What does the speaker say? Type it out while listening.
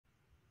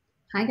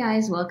Hi,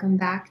 guys. Welcome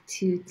back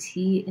to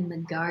Tea in the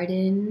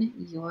Garden,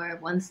 your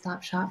one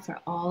stop shop for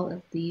all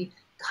of the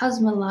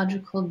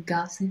cosmological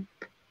gossip.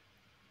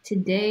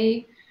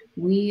 Today,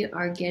 we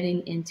are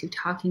getting into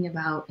talking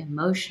about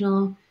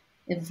emotional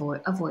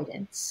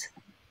avoidance.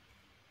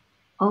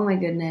 Oh my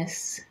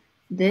goodness.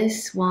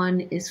 This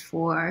one is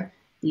for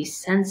the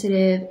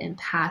sensitive,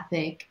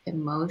 empathic,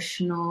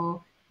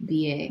 emotional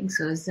being.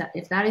 So,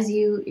 if that is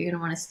you, you're going to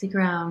want to stick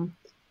around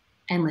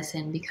and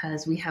listen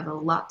because we have a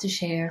lot to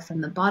share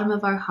from the bottom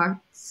of our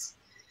hearts.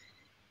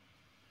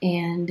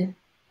 And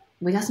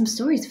we got some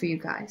stories for you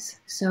guys.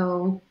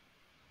 So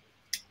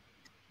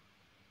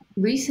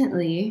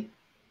recently,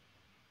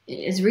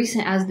 as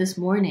recent as this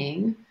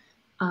morning,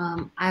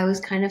 I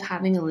was kind of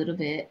having a little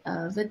bit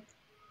of a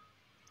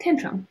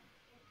tantrum.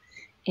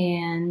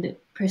 And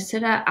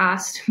Prasiddha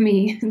asked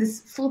me, this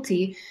full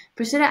tea,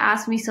 Prasiddha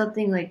asked me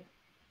something like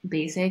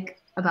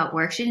basic about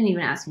work. She didn't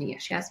even ask me.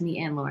 She asked me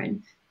and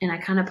Lauren. And I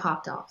kind of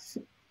popped off.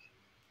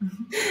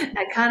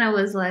 I kind of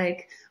was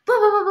like, blah,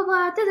 blah, blah, blah,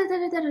 blah, da, da,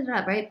 da, da, da,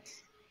 da, right?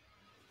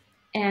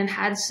 And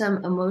had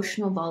some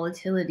emotional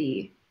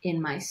volatility in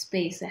my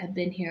space that had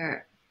been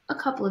here a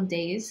couple of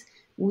days.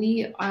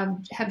 We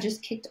have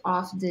just kicked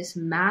off this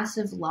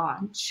massive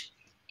launch.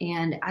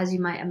 And as you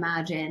might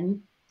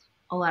imagine,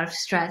 a lot of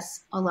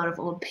stress, a lot of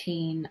old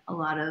pain, a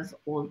lot of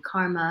old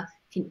karma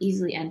can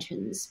easily enter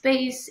the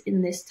space.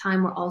 In this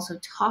time, we're also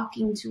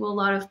talking to a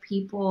lot of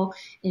people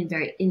in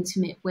very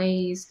intimate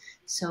ways.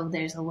 So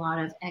there's a lot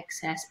of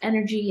excess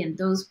energy and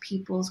those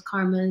people's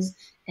karmas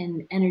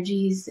and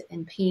energies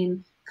and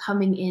pain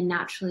coming in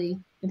naturally,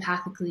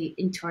 empathically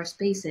into our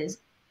spaces.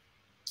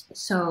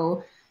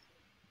 So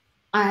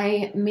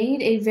I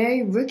made a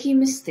very rookie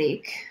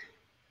mistake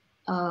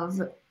of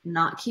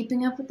not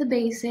keeping up with the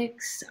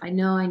basics. I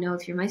know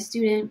if you're my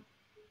student,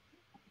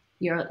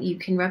 you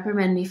can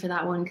reprimand me for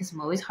that one because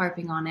I'm always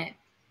harping on it.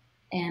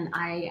 And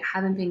I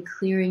haven't been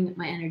clearing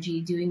my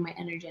energy, doing my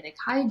energetic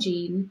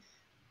hygiene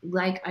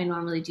like I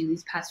normally do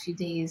these past few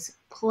days.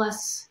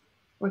 Plus,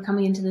 we're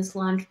coming into this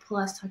launch,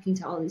 plus talking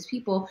to all these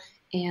people.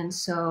 And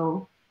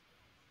so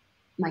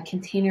my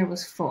container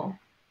was full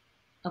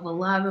of a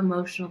lot of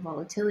emotional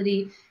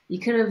volatility. You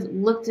could have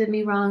looked at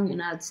me wrong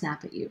and I'd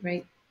snap at you,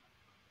 right?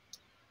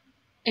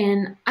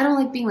 And I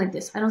don't like being like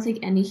this. I don't think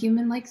any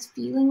human likes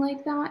feeling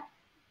like that,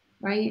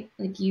 right?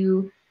 Like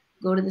you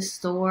go to the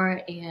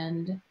store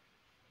and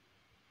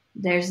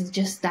there's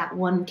just that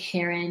one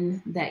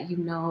Karen that you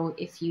know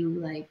if you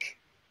like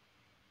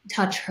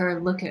touch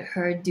her, look at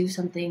her, do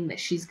something that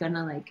she's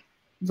gonna like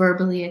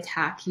verbally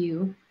attack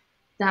you.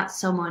 That's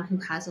someone who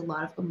has a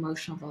lot of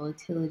emotional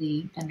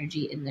volatility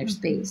energy in their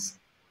space.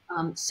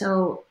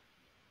 So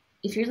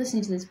if you're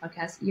listening to this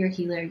podcast, you're a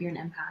healer, you're an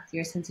empath,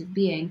 you're a sensitive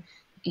being,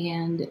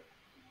 and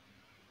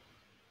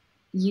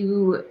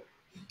you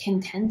can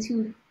tend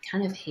to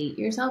kind of hate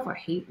yourself or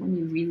hate when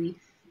you really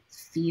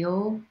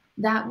feel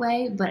that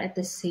way, but at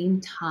the same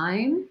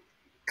time,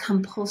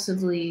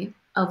 compulsively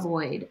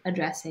avoid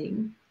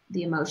addressing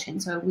the emotion.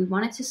 So we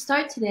wanted to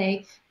start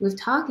today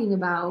with talking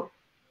about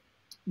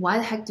why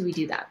the heck do we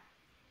do that?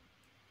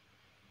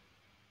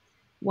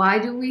 Why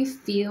do we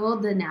feel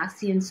the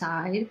nasty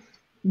inside,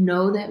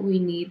 know that we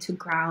need to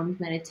ground,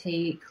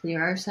 meditate,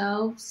 clear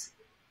ourselves,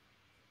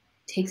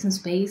 take some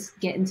space,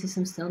 get into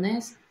some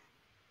stillness,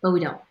 but we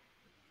don't?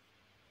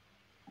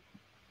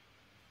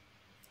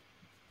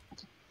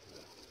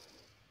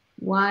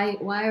 Why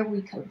are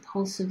we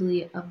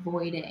compulsively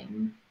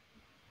avoiding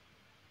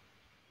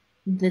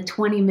the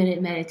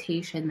 20-minute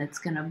meditation that's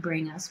going to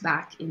bring us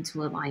back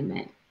into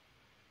alignment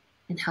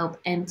and help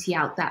empty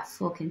out that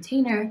full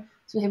container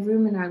so we have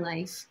room in our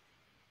life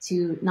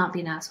to not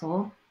be an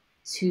asshole,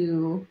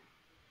 to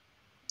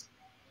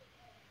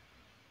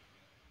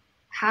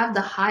have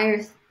the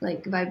higher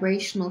like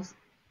vibrational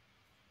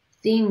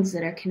things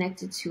that are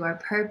connected to our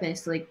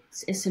purpose, like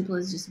as simple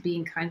as just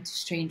being kind to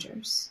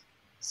strangers.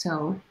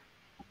 So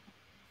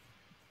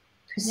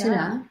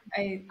Yeah,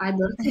 Prasiddha, I'd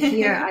love to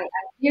hear. I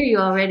hear you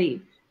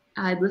already.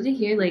 I'd love to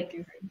hear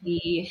like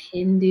the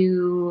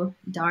Hindu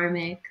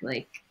dharmic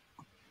like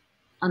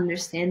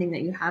understanding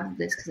that you have of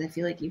this because I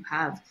feel like you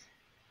have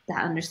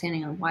that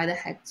understanding of why the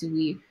heck do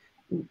we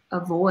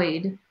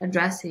avoid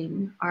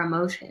addressing our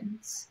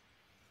emotions.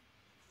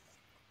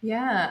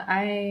 yeah.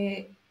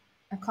 I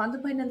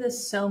contemplated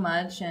this so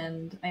much,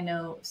 and I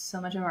know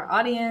so much of our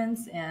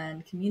audience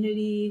and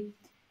community.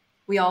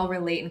 We all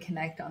relate and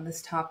connect on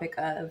this topic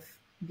of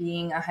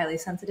being a highly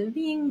sensitive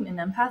being, an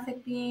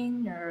empathic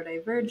being,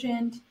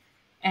 neurodivergent,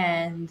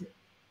 and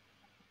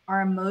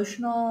our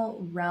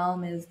emotional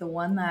realm is the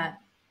one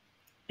that,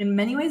 in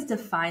many ways,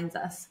 defines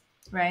us,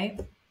 right?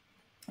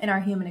 In our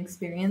human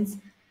experience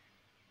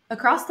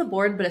across the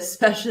board, but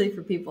especially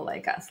for people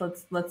like us.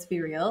 Let's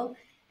be real.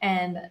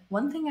 And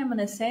one thing I'm going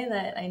to say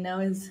that I know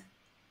is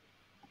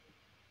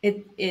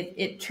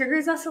it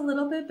triggers us a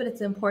little bit, but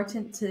it's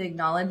important to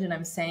acknowledge, and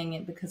I'm saying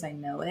it because I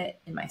know it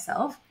in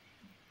myself,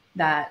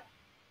 that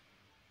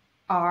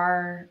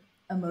our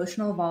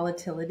emotional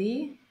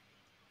volatility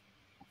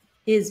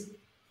is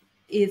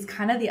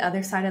kind of the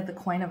other side of the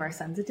coin of our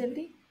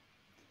sensitivity.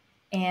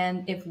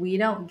 And if we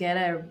don't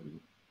get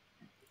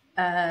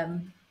a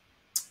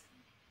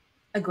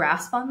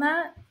grasp on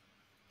that,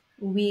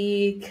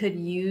 we could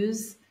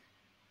use,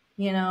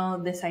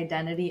 this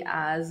identity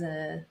as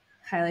a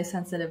highly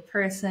sensitive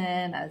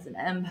person, as an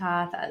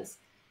empath,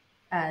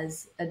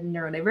 as a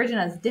neurodivergent,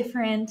 as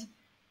different,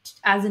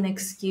 as an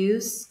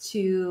excuse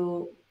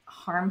to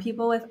harm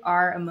people with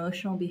our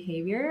emotional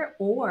behavior,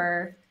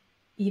 or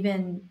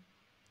even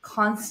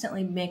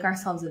constantly make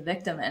ourselves a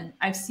victim. And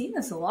I've seen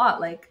this a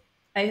lot. Like,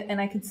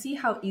 I could see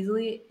how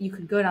easily you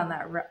could go down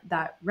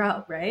that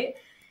route, right?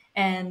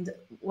 And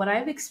what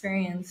I've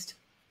experienced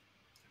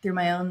through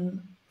my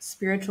own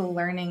spiritual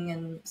learning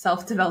and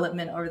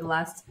self-development over the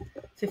last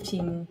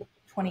 15,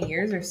 20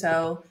 years or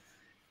so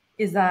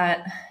is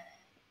that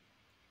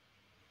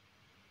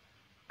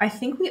I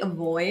think we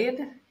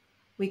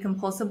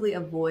compulsively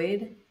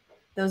avoid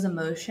those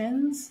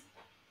emotions.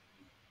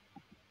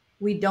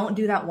 We don't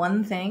do that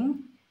one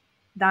thing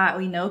that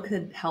we know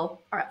could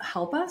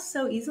help us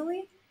so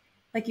easily.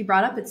 Like you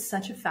brought up, it's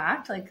such a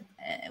fact. Like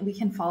we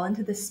can fall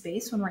into this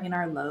space when we're in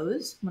our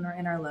lows,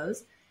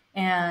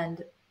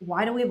 And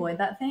why do we avoid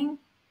that thing?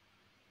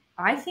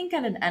 I think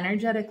at an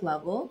energetic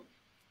level,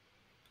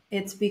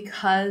 it's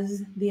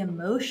because the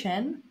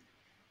emotion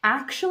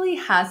actually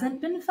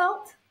hasn't been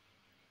felt.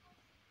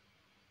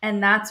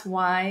 And that's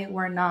why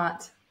we're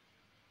not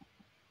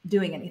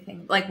doing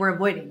anything. Like we're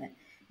avoiding it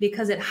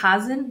because it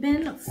hasn't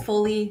been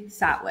fully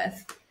sat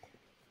with.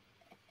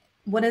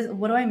 What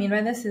do I mean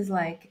by this is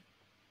like,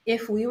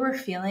 if we were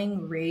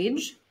feeling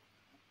rage,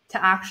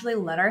 to actually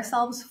let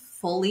ourselves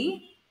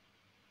fully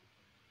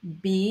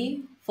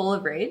be full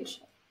of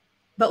rage,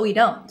 but we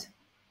don't.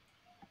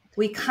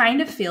 We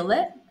kind of feel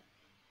it,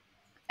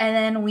 and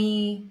then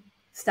we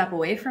step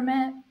away from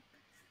it.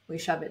 We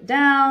shove it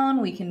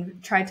down. We can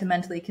try to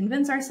mentally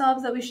convince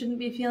ourselves that we shouldn't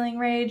be feeling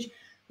rage.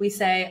 We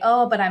say,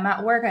 oh, but I'm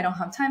at work. I don't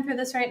have time for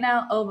this right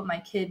now. Oh, but my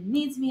kid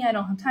needs me. I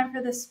don't have time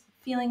for this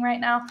feeling right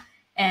now.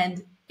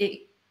 And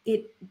it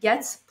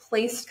gets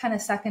placed kind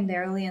of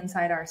secondarily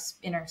inside our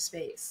inner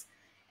space.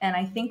 And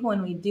I think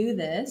when we do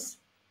this,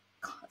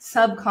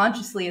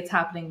 subconsciously, it's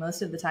happening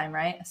most of the time,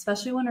 right?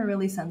 Especially when we're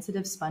really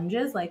sensitive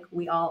sponges, like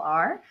we all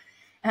are.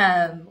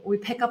 We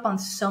pick up on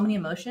so many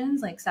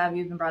emotions. Like Sav,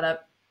 you even brought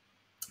up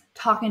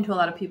talking to a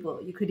lot of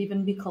people. You could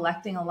even be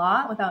collecting a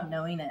lot without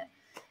knowing it.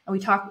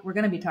 And we're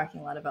going to be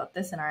talking a lot about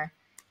this in our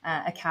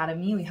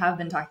academy. We have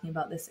been talking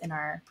about this in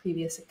our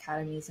previous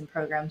academies and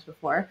programs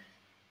before,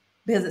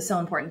 because it's so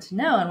important to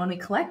know. And when we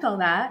collect all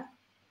that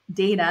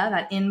data,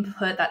 that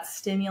input, that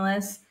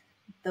stimulus,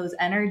 those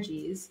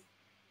energies,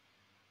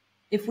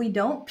 if we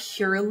don't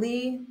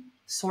purely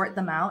sort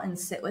them out and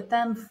sit with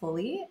them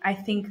fully, I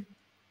think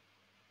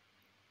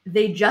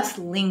they just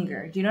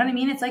linger. Do you know what I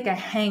mean? It's like a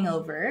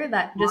hangover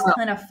that just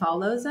kind of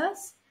follows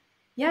us.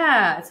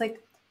 Yeah, it's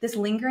like this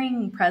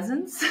lingering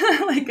presence,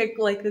 like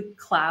a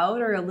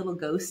cloud or a little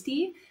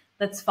ghosty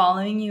that's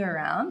following you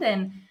around.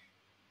 And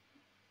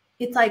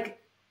it's like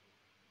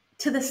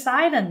to the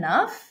side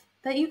enough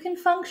that you can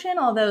function,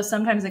 although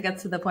sometimes it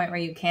gets to the point where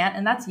you can't.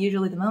 And that's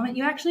usually the moment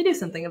you actually do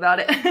something about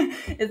it,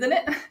 isn't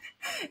it?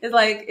 It's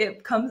like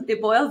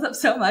it boils up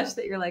so much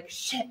that you're like,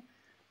 shit,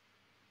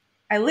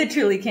 I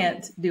literally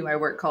can't do my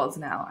work calls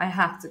now. I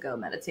have to go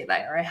meditate,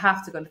 or I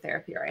have to go to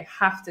therapy, or I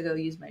have to go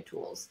use my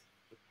tools.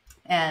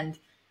 And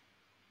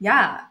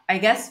yeah, I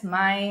guess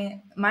my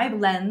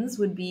lens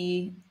would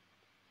be,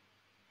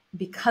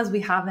 because we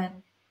haven't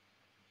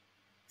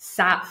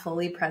sat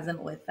fully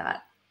present with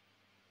that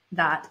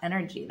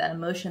energy, that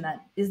emotion,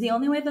 that is the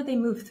only way that they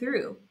move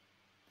through.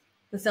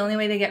 That's the only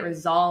way they get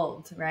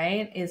resolved,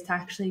 right? Is to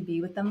actually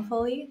be with them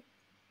fully.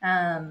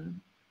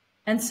 And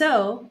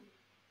so,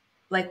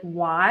 like,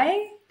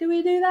 why do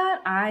we do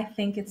that? I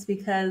think it's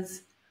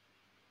because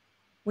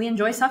we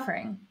enjoy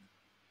suffering.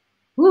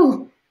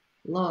 Woo,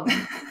 Lord.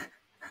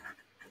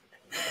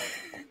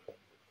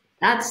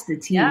 That's the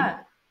tea. Yeah.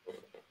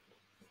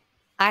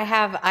 I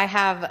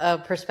have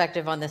a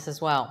perspective on this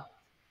as well.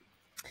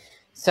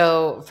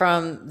 So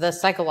from the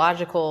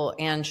psychological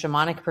and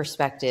shamanic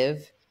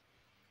perspective,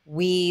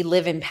 we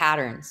live in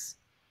patterns,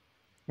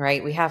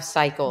 right? We have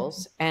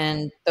cycles,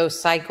 and those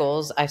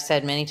cycles, I've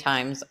said many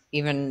times,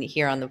 even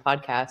here on the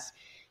podcast,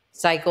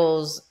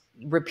 cycles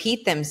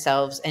repeat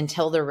themselves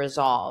until they're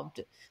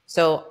resolved.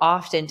 So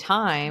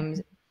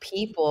oftentimes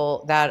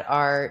people that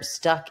are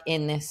stuck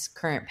in this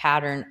current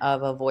pattern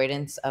of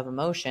avoidance of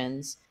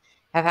emotions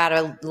have had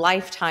a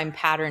lifetime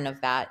pattern of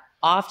that,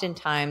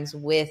 oftentimes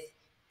with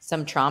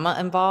some trauma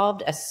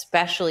involved,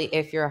 especially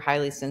if you're a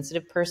highly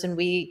sensitive person.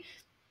 We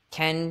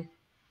can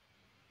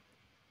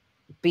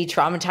be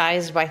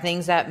traumatized by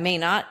things that may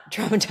not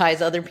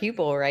traumatize other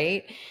people,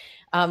 right?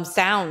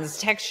 Sounds,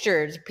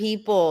 textures,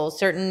 people,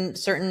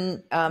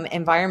 certain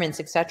environments,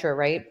 etc.,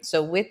 right?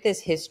 So with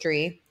this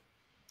history,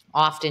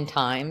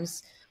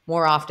 oftentimes,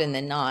 more often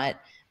than not,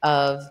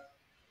 of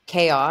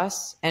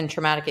chaos and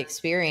traumatic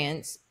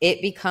experience,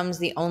 it becomes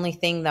the only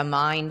thing the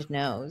mind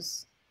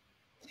knows.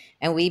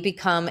 And we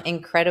become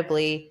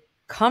incredibly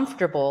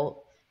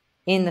comfortable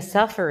in the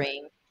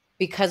suffering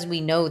because we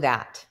know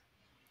that.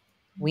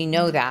 We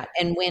know that.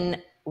 And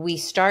when we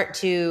start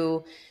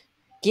to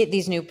get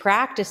these new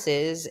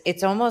practices,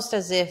 it's almost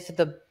as if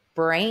the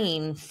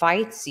brain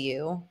fights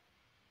you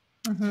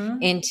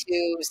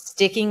into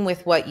sticking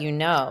with what you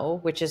know,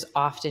 which is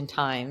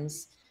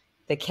oftentimes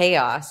the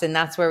chaos. And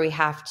that's where we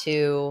have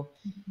to,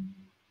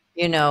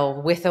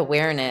 with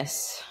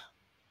awareness,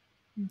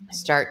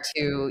 start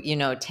to,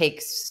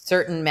 take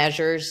certain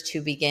measures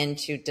to begin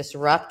to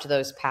disrupt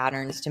those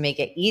patterns to make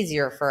it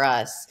easier for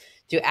us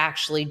to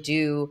actually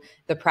do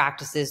the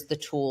practices, the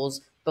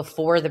tools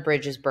before the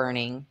bridge is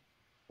burning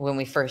when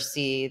we first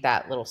see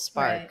that little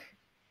spark,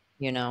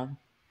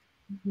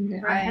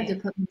 I had to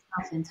put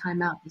myself in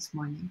timeout this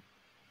morning.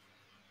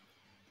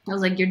 I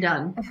was like, you're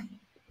done.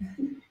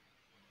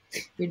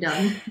 You're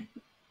done.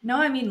 No,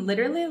 I mean,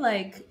 literally,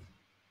 like,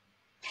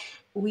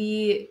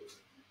 we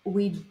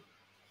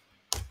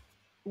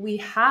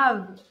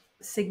have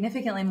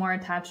significantly more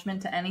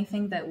attachment to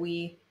anything that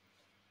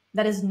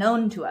is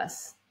known to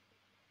us.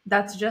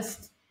 That's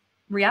just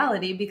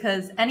reality,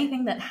 because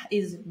anything that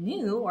is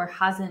new or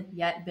hasn't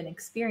yet been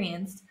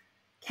experienced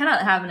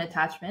cannot have an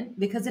attachment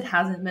because it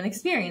hasn't been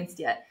experienced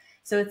yet.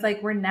 So it's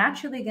like we're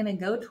naturally going to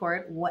go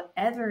toward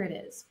whatever it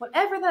is,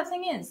 whatever that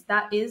thing is,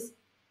 that is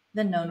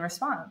the known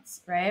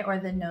response, right? Or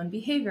the known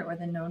behavior or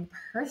the known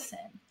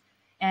person.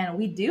 And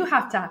we do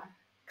have to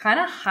kind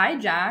of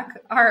hijack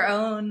our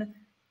own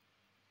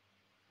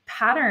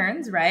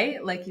patterns,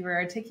 right? Like you were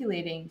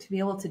articulating, to be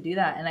able to do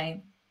that.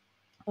 And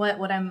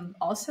what I'm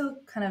also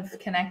kind of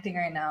connecting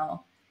right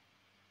now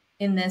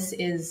in this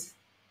is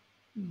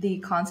the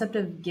concept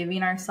of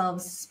giving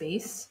ourselves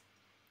space.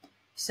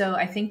 So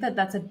I think that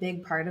that's a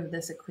big part of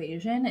this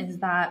equation, is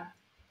that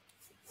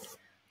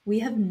we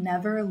have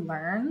never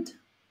learned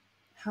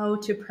how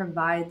to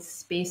provide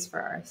space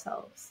for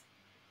ourselves.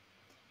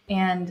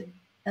 And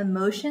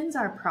emotions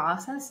are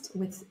processed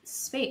with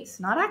space,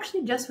 not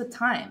actually just with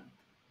time.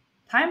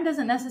 Time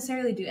doesn't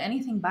necessarily do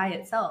anything by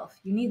itself.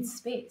 You need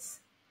space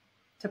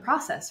to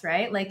process,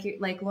 right?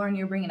 Like Lauren,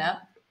 you're bringing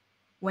up,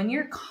 when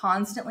you're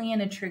constantly in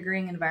a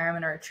triggering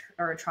environment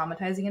or a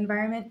traumatizing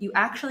environment, you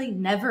actually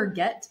never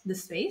get the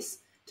space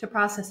to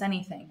process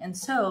anything. And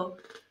so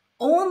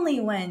only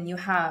when you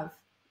have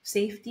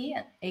safety,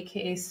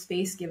 aka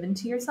space, given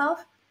to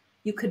yourself,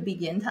 you could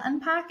begin to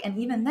unpack. And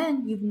even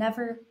then, you've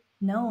never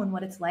known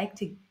what it's like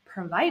to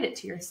provide it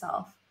to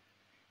yourself.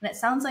 And it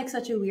sounds like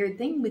such a weird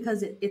thing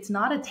because it's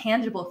not a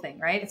tangible thing,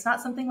 right? It's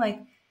not something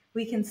like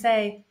we can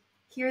say,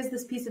 here's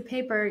this piece of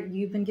paper,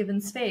 you've been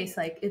given space.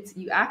 Like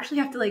you actually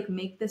have to like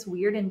make this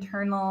weird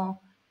internal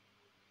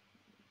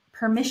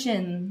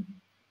permission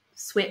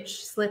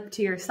slip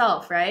to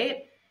yourself,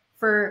 right?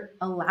 For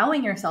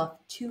allowing yourself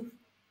to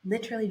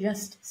literally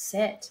just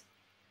sit,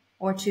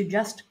 or to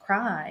just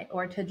cry,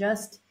 or to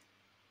just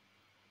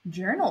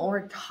journal,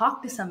 or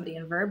talk to somebody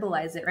and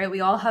verbalize it, right?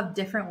 We all have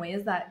different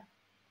ways that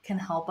can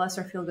help us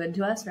or feel good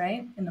to us,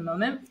 right, in the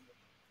moment.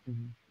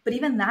 Mm-hmm. But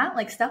even that,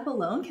 like, step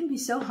alone can be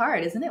so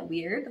hard. Isn't it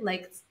weird?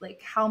 Like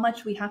how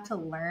much we have to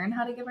learn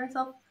how to give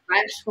ourselves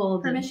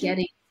permission.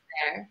 Getting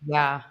there.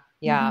 Yeah.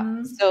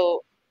 Mm-hmm.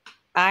 So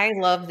I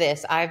love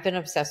this. I've been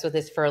obsessed with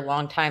this for a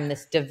long time,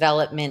 this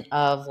development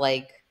of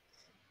like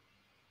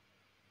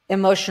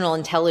emotional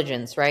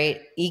intelligence,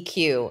 right?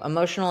 EQ,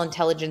 emotional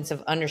intelligence,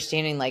 of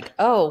understanding like,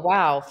 oh,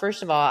 wow,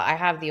 first of all, I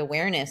have the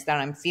awareness that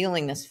I'm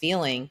feeling this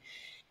feeling.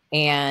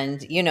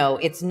 And,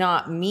 it's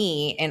not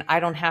me, and I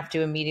don't have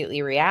to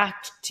immediately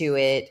react to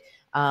it.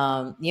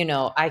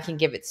 I can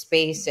give it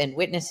space and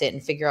witness it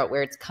and figure out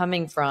where it's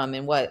coming from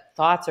and what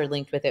thoughts are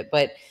linked with it.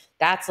 But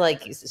that's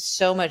like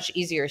so much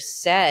easier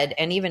said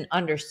and even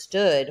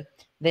understood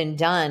than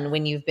done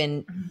when you've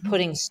been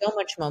putting so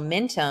much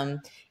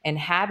momentum and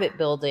habit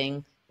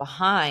building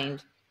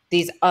behind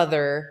these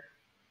other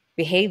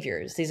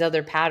behaviors, these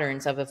other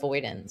patterns of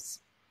avoidance,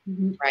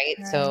 right?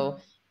 So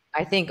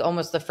I think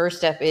almost the first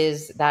step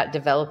is that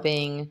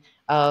developing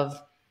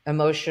of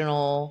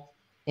emotional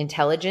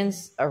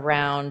intelligence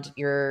around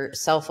your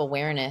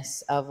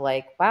self-awareness of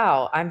like,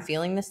 wow, I'm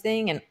feeling this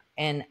thing.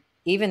 And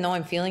even though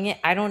I'm feeling it,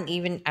 I don't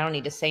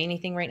need to say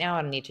anything right now.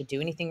 I don't need to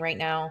do anything right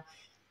now.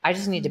 I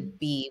just need to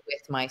be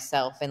with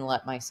myself and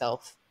let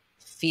myself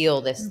feel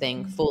this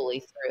thing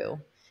fully through.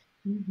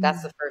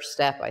 That's the first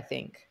step, I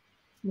think.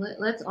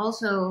 Let's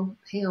also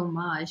pay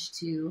homage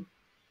to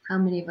how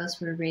many of us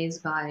were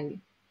raised by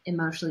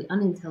emotionally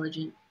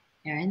unintelligent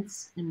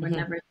parents, and we're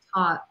never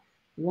taught,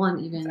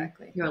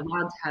 you're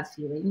allowed to have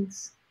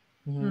feelings,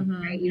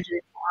 right? Usually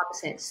it's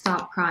the opposite.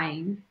 Stop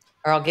crying,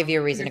 or I'll give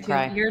you a reason to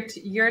cry.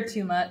 You're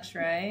too much,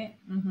 right?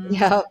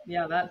 Yeah,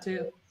 that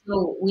too.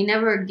 So we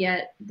never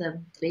get the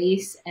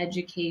base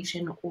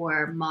education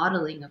or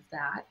modeling of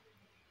that.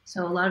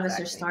 So a lot of us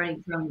are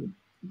starting from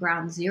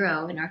ground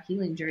zero in our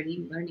healing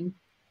journey, learning,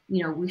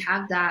 we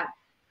have that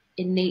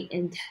innate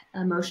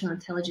emotional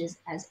intelligence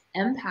as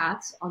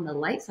empaths on the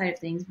light side of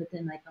things, but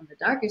then like on the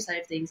darker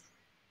side of things,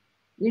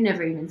 we've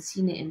never even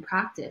seen it in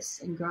practice.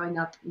 And growing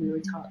up, we were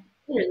taught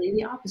literally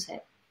the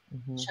opposite.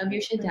 Shove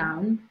your shit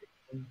down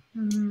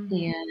and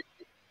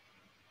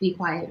be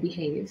quiet,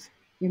 behave.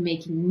 You're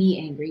making me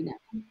angry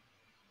now.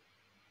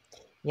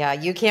 Yeah,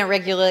 you can't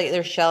regulate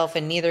yourself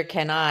and neither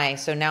can I.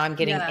 So now I'm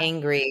getting Yeah,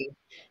 angry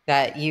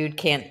that you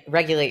can't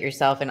regulate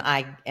yourself and as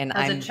a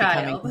I'm becoming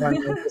child. more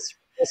and more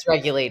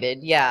dysregulated.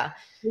 Yeah.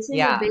 This is a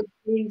Yeah. big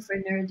thing for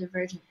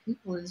neurodivergent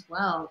people as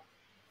well.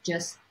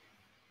 Just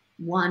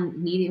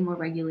one, needing more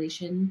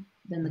regulation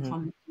than the Mhm.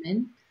 common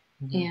human,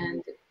 Mhm.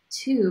 and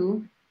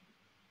two,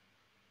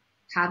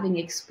 having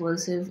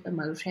explosive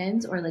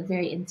emotions or like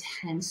very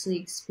intensely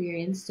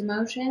experienced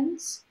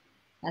emotions.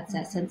 That's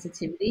that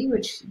sensitivity,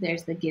 which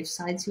there's the gift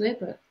side to it,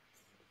 but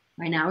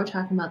right now we're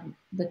talking about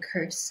the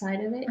curse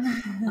side of it.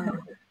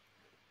 Um,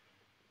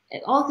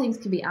 all things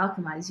can be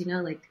alchemized, you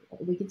know, like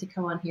we get to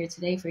come on here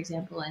today, for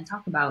example, and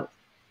talk about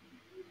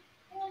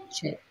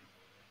shit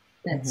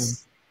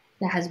Mhm.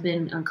 that has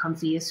been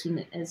uncomfy as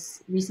soon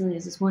as recently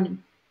as this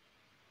morning.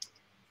 Yeah.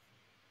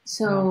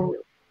 So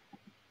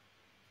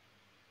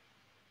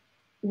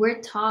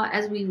we're taught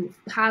as we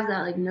have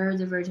that like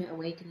neurodivergent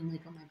awakening,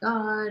 like, oh my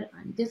God,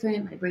 I'm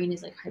different. My brain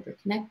is like hyper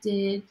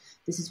connected.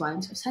 This is why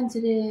I'm so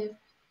sensitive,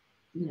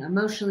 you know,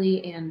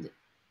 emotionally and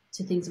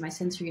to things in my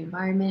sensory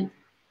environment.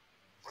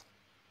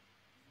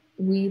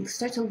 We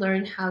start to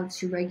learn how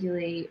to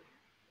regulate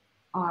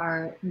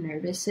our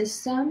nervous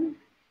system,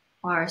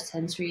 our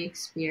sensory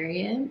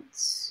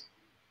experience,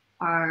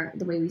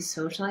 the way we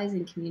socialize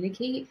and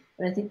communicate.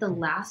 But I think the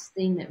last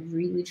thing that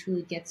really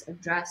truly gets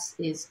addressed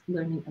is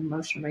learning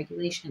emotional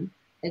regulation.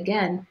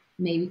 Again,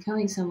 maybe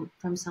coming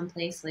from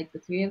someplace like the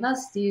three of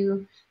us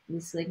do,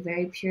 this like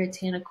very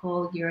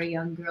puritanical, you're a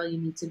young girl, you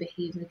need to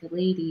behave like a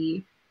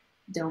lady,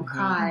 don't Mhm.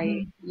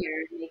 cry,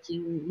 you're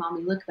making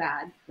mommy look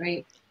bad,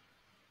 right?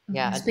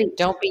 Yeah. Space.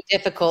 Don't be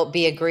difficult,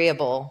 be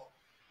agreeable.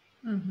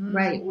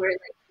 Right. We're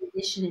like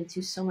conditioned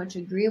into so much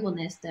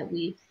agreeableness that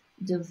we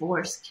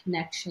divorce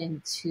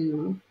connection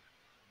to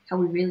how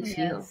we really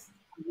feel, Yes.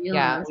 real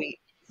Yeah, emotion.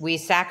 we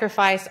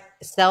sacrifice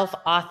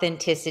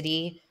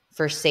self-authenticity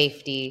for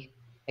safety,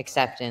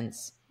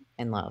 acceptance,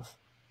 and love.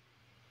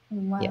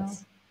 Wow.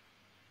 Yes.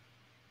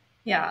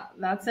 Yeah,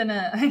 that's I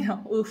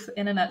know, oof,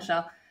 in a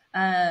nutshell.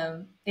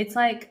 It's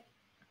like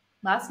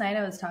last night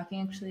I was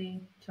talking actually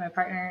to my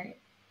partner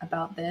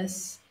about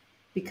this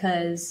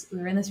because we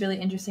were in this really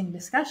interesting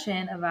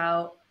discussion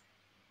about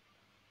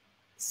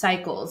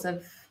cycles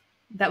of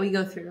that we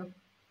go through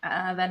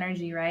of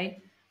energy,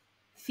 right?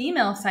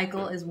 Female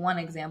cycle is one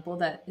example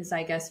that is,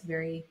 I guess,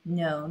 very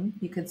known.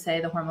 You could say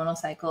the hormonal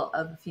cycle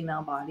of a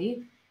female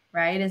body,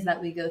 right? Is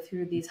that we go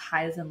through these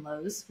highs and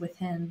lows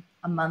within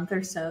a month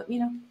or so, you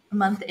know, a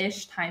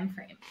month-ish time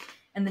frame.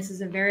 And this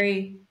is a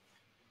very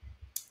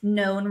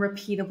known,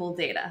 repeatable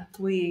data.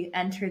 We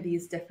enter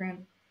these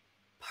different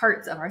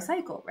parts of our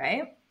cycle,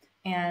 right?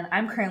 And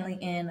I'm currently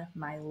in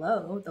my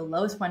low, the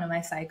lowest point of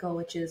my cycle,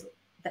 which is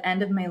the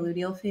end of my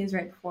luteal phase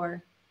right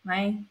before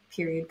my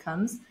period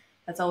comes.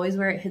 That's always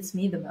where it hits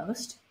me the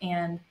most.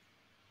 And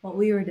what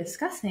we were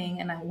discussing,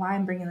 and why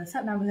I'm bringing this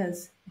up now,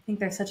 because I think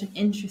there's such an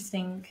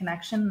interesting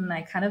connection, and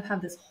I kind of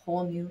have this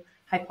whole new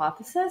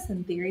hypothesis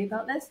and theory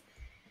about this,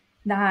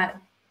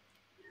 that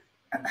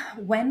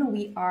when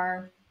we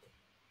are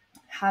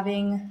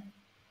having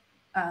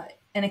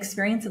an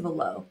experience of a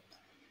low,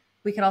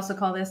 we could also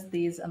call this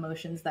these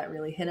emotions that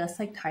really hit us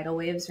like tidal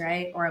waves,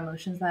 right? Or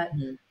emotions that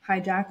Mhm.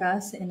 hijack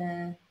us in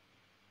a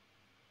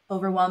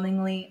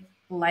overwhelmingly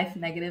life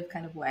negative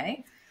kind of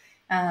way.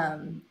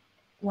 When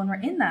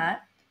we're in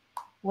that,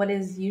 what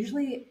is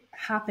usually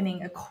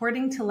happening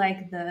according to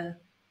like the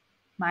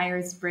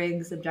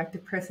Myers-Briggs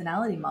objective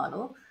personality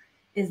model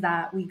is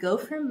that we go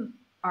from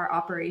our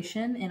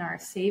operation in our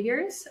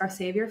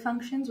savior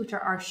functions, which are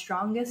our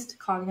strongest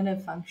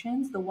cognitive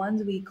functions, the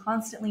ones we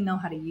constantly know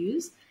how to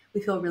use. We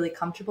feel really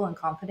comfortable and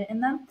confident in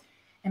them.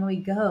 And we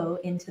go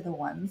into the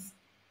ones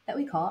that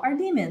we call our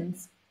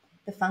demons,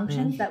 the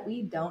functions Mm. that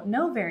we don't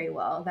know very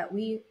well, that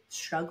we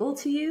struggle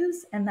to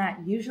use, and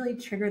that usually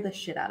trigger the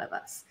shit out of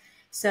us.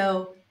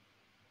 So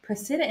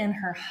Prasiddha in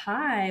her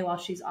high while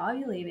she's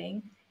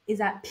ovulating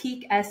is at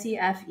peak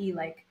SEFE,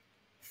 like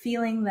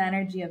feeling the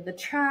energy of the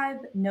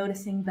tribe,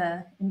 noticing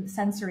the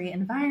sensory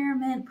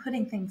environment,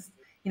 putting things,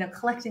 you know,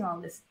 collecting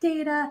all this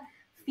data,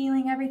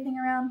 feeling everything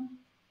around.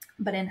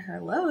 But in her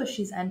low,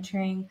 she's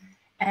entering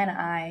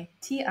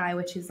NITI,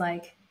 which is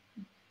like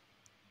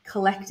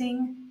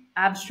collecting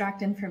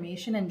abstract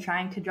information and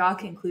trying to draw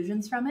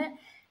conclusions from it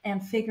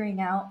and figuring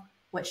out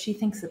what she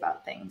thinks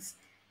about things.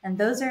 And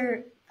those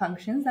are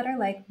functions that are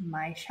like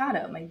my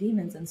shadow, my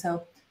demons. And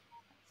so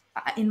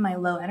in my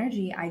low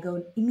energy, I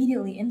go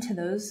immediately into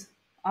those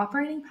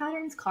operating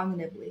patterns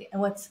cognitively.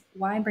 And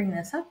why I'm bringing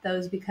this up though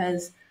is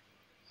because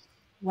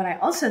what I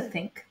also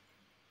think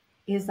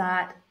is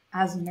that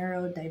as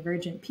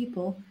neurodivergent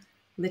people,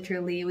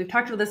 literally, we've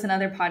talked about this in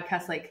other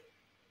podcasts, like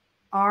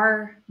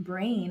our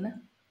brain,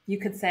 you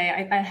could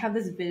say, I have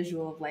this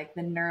visual of like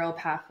the neural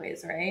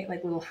pathways, right?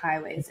 Like little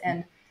highways.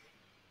 And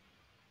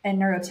a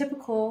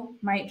neurotypical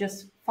might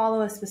just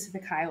follow a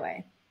specific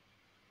highway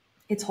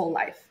its whole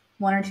life,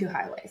 one or two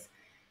highways.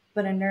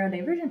 But a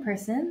neurodivergent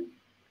person,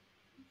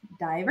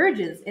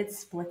 diverges. It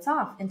splits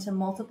off into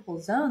multiple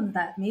zones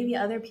that maybe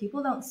other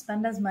people don't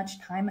spend as much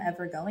time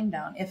ever going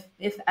down,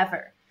 if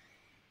ever.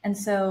 And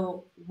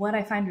so what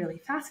I find really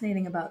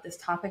fascinating about this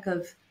topic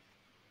of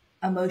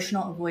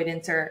emotional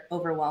avoidance or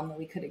overwhelm that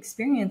we could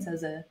experience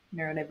as a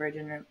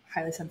neurodivergent or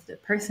highly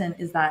sensitive person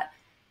is that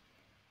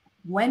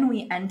when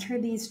we enter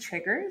these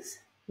triggers,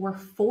 we're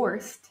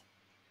forced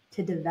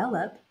to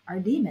develop our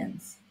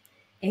demons,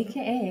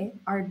 aka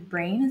our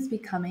brain is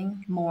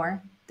becoming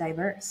more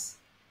diverse.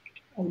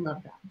 I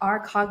love that. Our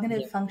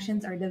cognitive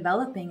functions are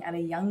developing at a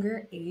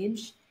younger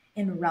age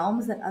in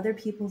realms that other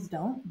people's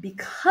don't,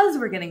 because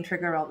we're getting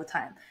triggered all the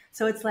time.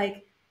 So it's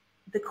like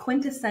the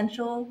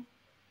quintessential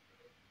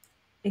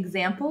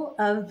example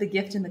of the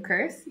gift and the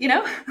curse,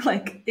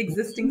 like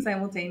existing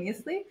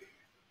simultaneously.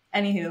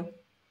 Anywho,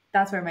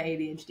 that's where my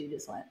ADHD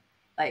just went,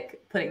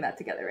 like putting that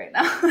together right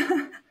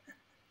now.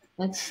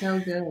 That's so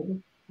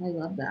good. I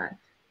love that.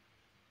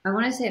 I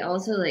want to say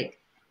also, like,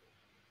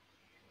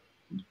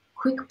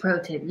 quick pro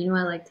tip.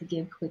 I like to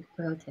give quick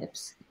pro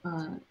tips.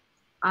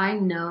 I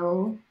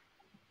know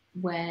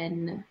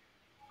when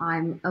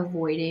I'm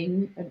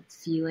avoiding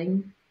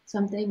feeling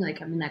something,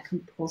 like I'm in that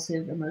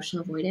compulsive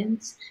emotional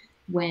avoidance,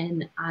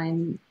 when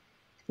I'm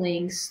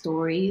playing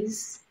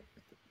stories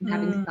and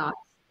having thoughts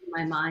in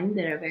my mind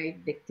that are very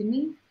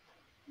victim-y.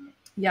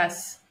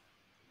 Yes.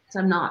 So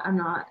I'm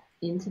not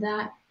into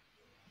that.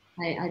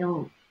 I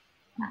don't.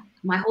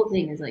 My whole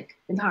thing is like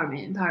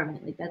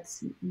empowerment. Like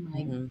that's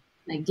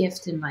my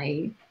gift and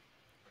my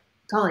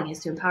calling is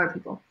to empower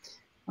people.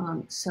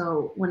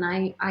 So when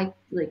I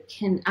like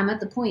I'm at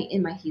the point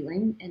in my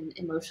healing and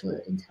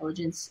emotional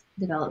intelligence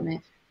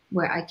development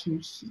where I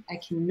can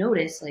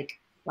notice, like,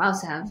 wow,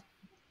 Sav,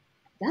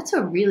 that's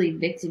a really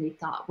victim-y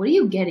thought. What are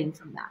you getting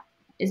from that?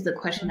 Is the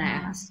question I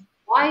ask.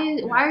 Why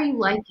are you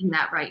liking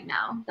that right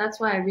now? That's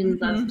why I really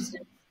love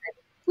Prasiddha.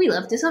 We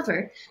love to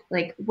suffer.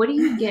 Like, what are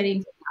you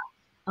getting from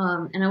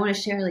that? And I want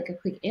to share like a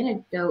quick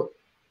anecdote.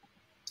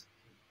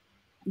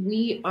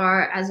 We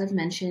are, as I've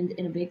mentioned,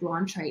 in a big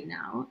launch right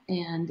now,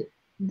 and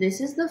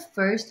this is the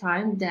first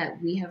time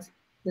that we have,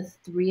 the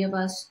three of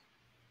us,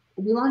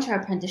 we launched our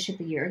apprenticeship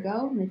a year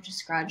ago. We've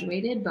just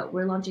graduated, but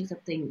we're launching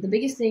something, the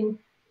biggest thing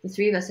the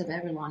three of us have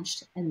ever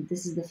launched, and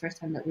this is the first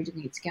time that we're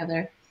doing it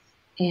together.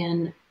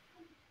 And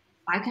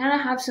I kind of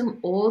have some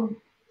old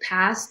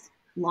past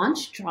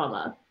launch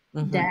trauma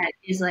that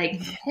is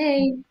like,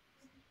 hey,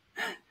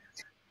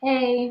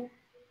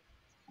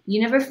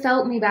 you never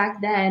felt me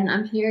back then.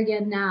 I'm here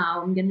again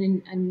now.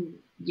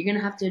 You're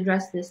gonna have to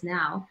address this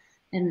now.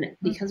 And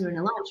because we're in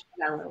a launch,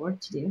 we got a lot of work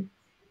to do,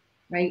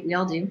 right? We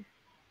all do.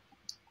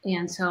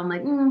 And so I'm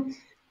like,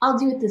 I'll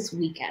do it this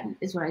weekend,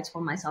 is what I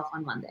told myself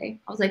on Monday.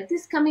 I was like,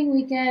 this coming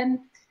weekend,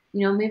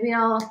 maybe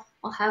I'll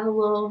have a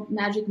little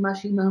magic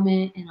mushy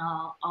moment and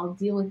I'll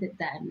deal with it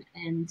then.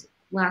 And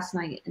last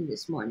night and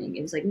this morning,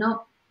 it was like,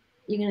 nope,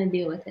 you're gonna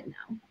deal with it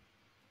now.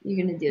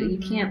 You're gonna do it. You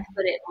can't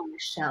put it on the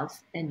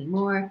shelf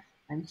anymore.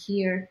 I'm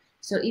here.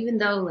 So even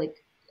though,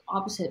 like,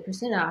 opposite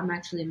Prasiddha, I'm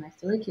actually in my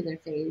follicular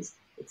phase.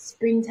 It's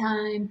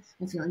springtime.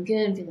 I'm feeling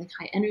good. I'm feeling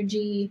high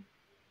energy.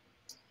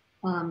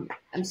 I'm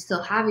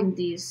still having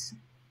these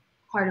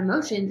hard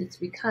emotions. It's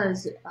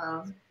because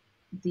of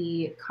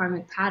the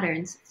karmic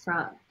patterns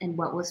from and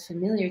what was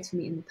familiar to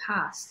me in the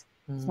past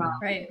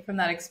from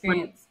that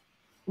experience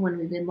when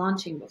we've been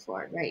launching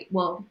before, right?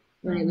 Well,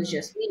 when it was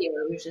just me,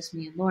 or it was just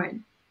me and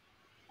Lauren.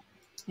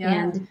 Yeah.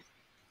 And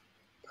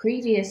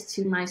previous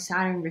to my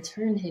Saturn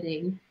return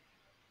hitting,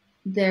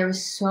 there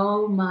was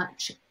so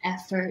much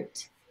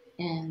effort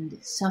and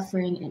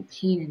suffering and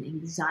pain and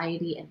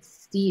anxiety and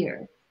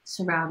fear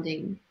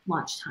surrounding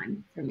launch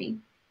time for me,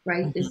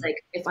 right? It's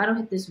like, if I don't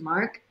hit this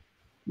mark,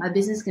 my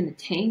business is going to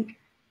tank.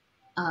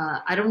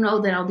 I don't know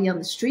that I'll be on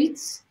the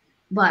streets,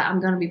 but I'm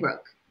going to be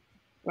broke,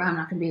 or I'm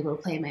not going to be able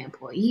to pay my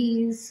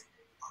employees,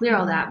 clear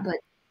all that. But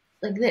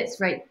like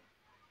this, right?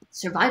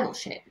 Survival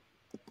shit.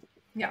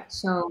 Yeah.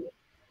 So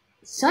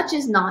such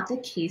is not the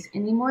case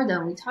anymore,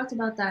 though. We talked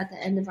about that at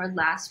the end of our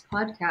last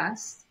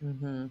podcast,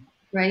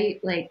 right?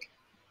 Like,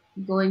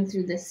 going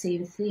through the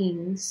same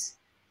things,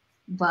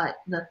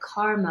 but the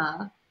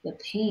karma, the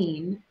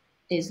pain,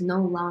 is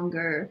no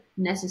longer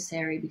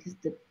necessary because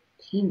the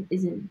pain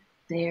isn't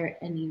there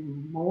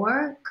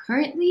anymore.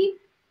 Currently,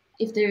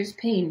 if there's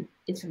pain,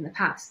 it's from the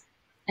past,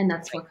 and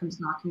that's what comes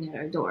knocking at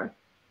our door.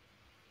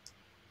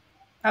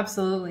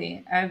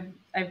 Absolutely.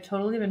 I've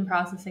totally been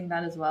processing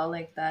that as well,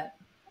 like that.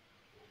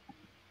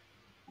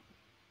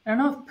 I don't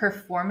know if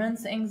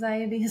performance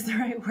anxiety is the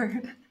right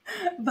word,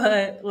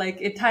 but like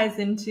it ties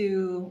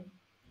into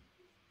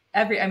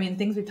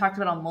things we've talked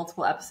about on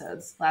multiple last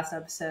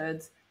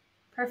episodes,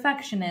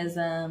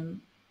 perfectionism,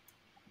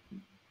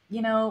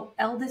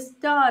 eldest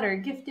daughter,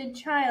 gifted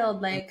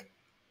child, like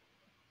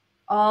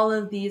all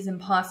of these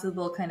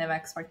impossible kind of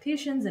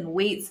expectations and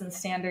weights and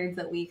standards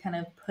that we kind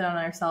of put on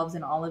ourselves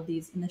in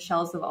the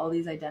shells of all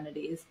these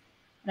identities.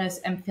 And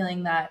I'm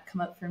feeling that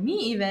come up for me,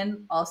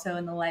 even also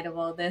in the light of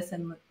all this,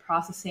 and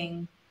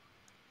processing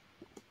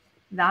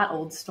that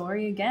old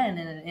story again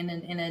in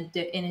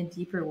a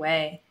deeper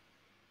way.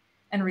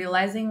 and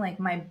realizing like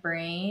my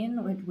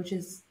brain, which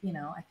is, you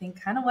know, I think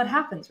kind of what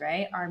happens,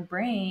 right? Our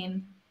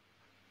brain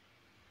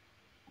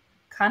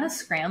kind of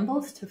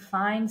scrambles to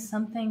find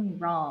something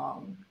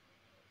wrong.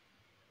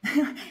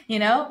 You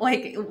know,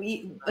 like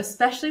we,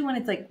 especially when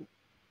it's like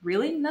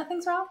really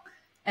nothing's wrong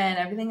and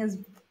everything is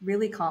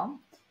really calm,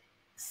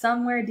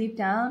 somewhere deep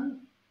down,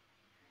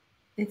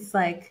 it's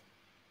like,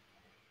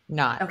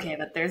 Not. okay,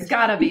 but there's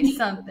gotta be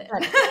something.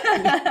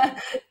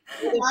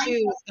 The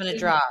shoe is going to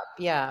drop.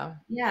 Yeah.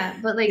 Yeah,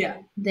 but like Yeah.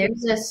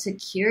 there's a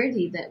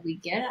security that we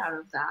get out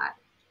of that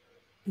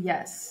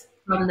Yes.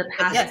 from the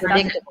past. Yes,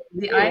 that's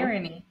the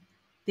irony.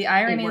 The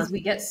irony is was-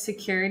 we get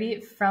security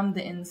from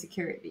the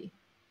insecurity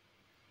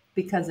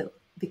because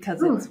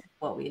Ooh. it's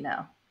what we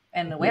know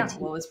and Me what too.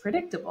 was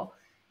predictable.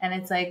 And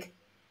it's like,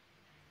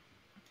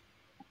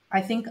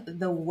 I think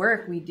the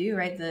work we do,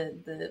 right?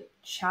 The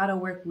shadow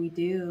work we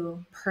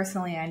do,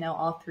 personally, I know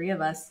all three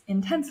of us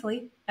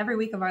intensely every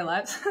week of our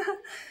lives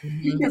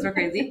because we're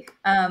crazy.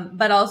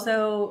 But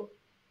also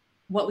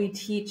what we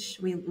teach,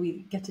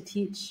 we get to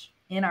teach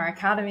in our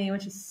academy,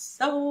 which is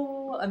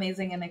so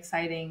amazing and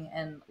exciting.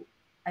 And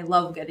I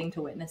love getting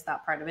to witness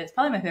that part of it. It's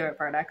probably my favorite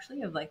part,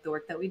 actually, of like the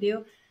work that we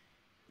do.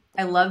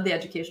 I love the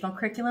educational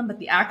curriculum, but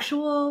the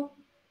actual,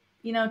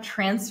 you know,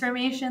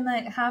 transformation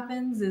that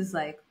happens is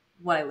like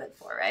what I live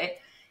for, right?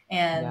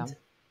 And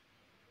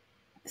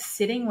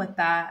sitting with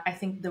that, I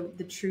think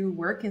the true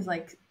work is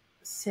like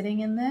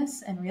sitting in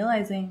this and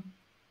realizing,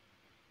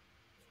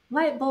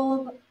 light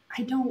bulb,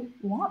 I don't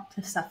want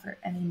to suffer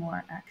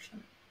anymore,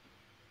 actually.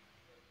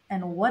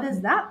 And what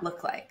does that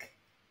look like?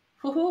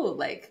 Woohoo,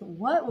 like,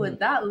 what would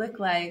that look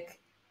like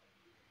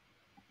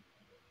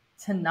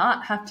to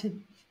not have to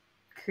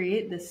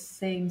create this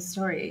same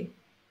story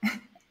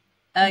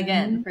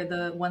again for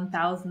the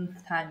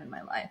 1000th time in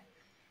my life?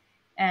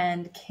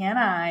 And can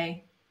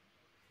I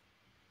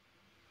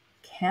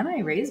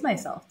raise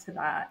myself to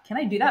that? Can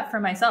I do that for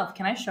myself?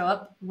 Can I show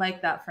up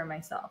like that for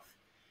myself?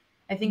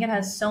 I think it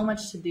has so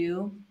much to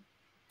do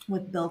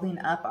with building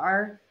up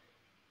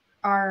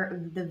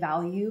the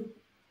value,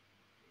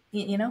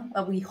 you know,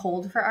 that we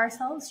hold for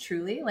ourselves,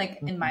 truly. Like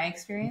in my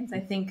experience, I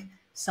think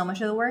so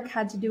much of the work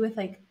had to do with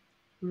like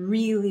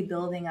really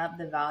building up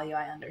the value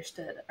I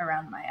understood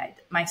around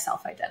my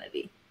self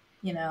identity,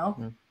 you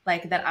know,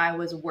 like that I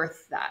was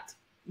worth that,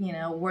 you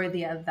know,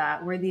 worthy of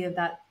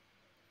that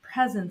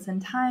presence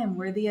and time,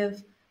 worthy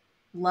of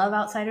love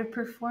outside of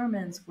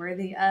performance,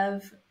 worthy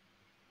of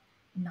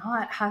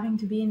not having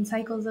to be in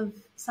cycles of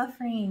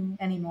suffering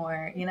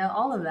anymore, you know,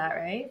 all of that,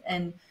 right?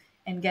 And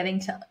getting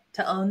to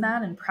own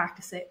that and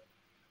practice it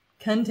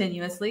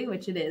continuously,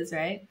 which it is,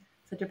 right?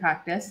 Such a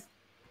practice.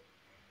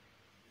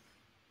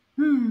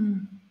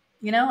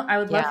 You know, I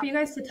would love for you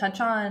guys to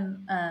touch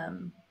on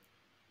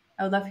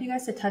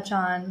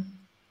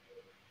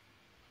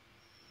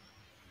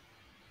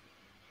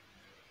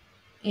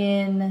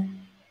in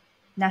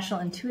National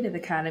Intuitive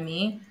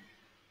Academy,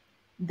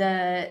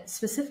 the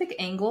specific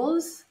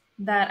angles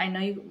that I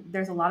know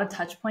there's a lot of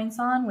touch points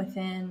on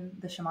within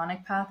the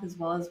shamanic path, as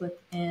well as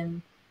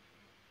within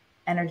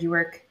energy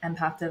work,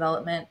 empath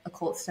development,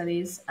 occult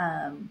studies,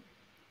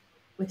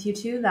 with you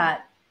two,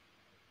 that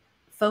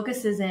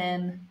focuses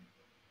in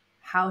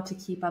how to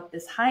keep up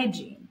this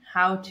hygiene,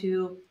 how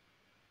to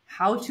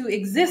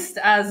exist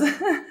as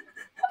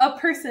a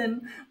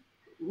person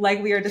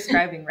like we are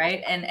describing,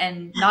 right?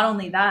 And not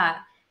only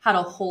that, how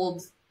to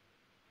hold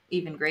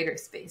even greater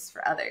space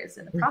for others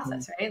in the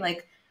process, right?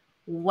 Like,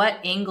 what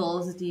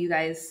angles do you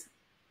guys,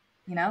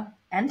 you know,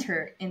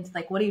 enter into?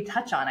 Like, what do you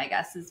touch on, I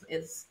guess,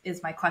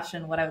 is my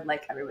question, what I would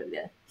like everybody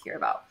to hear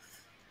about.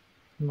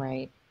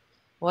 Right.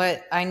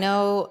 What I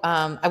know,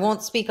 I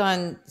won't speak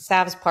on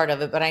Sav's part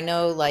of it, but I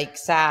know like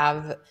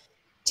Sav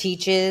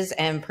teaches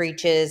and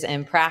preaches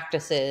and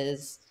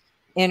practices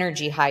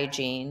energy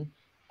hygiene.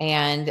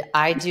 And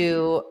I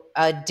do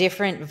a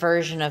different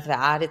version of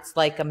that. It's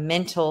like a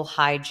mental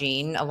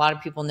hygiene. A lot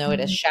of people know it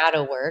as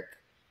shadow work.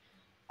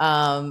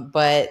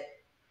 But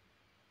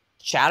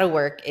shadow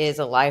work is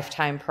a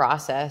lifetime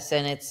process,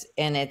 and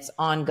it's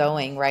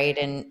ongoing, right?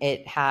 And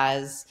it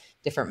has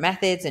different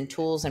methods and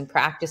tools and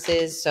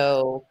practices.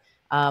 So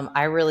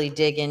I really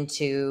dig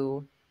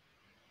into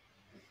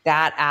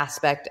that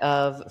aspect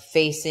of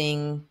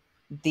facing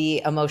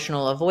the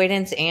emotional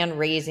avoidance and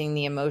raising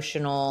the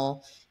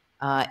emotional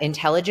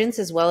intelligence,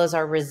 as well as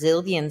our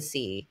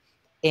resiliency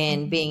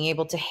in being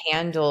able to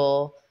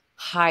handle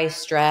high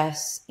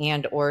stress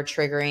and or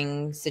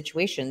triggering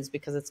situations,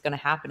 because it's going to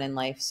happen in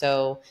life.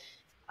 So,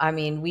 I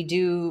mean, we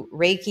do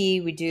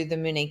Reiki, we do the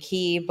Mune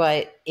Ki,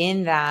 but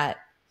in that,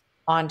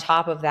 on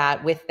top of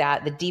that, with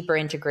that, the deeper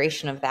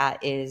integration of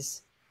that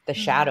is the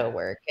shadow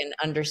work and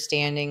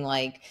understanding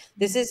like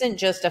this isn't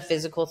just a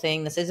physical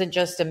thing. This isn't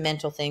just a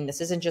mental thing.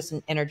 This isn't just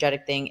an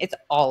energetic thing. It's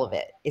all of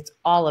it. It's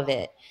all of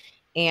it.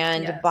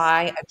 And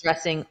by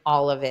addressing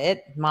all of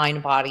it,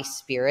 mind, body,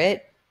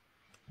 spirit,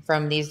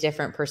 from these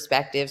different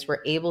perspectives,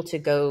 we're able to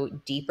go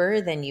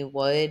deeper than you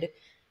would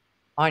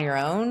on your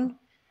own,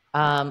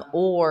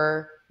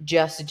 or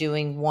just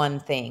doing one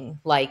thing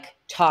like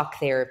talk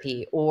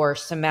therapy or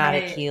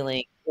somatic Right.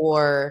 healing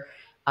or,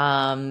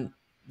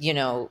 you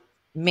know,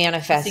 A single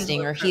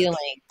manifesting or approach.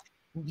 healing.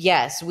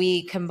 Yes,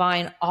 we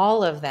combine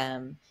all of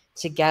them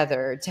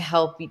together to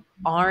help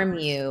arm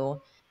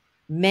you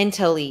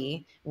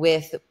mentally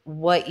with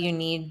what you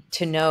need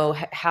to know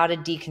how to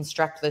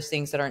deconstruct those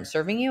things that aren't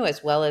serving you,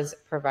 as well as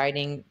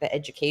providing the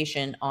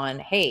education on,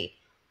 hey,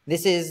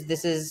 this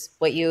is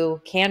what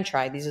you can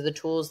try. These are the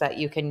tools that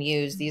you can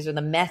use. These are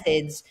the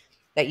methods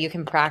that you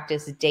can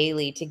practice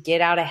daily to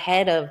get out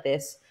ahead of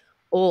this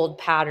old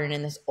pattern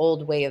and this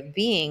old way of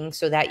being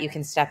so that you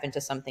can step into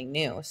something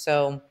new.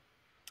 So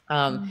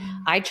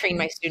I train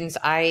my students,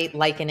 I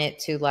liken it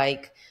to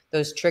like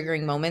those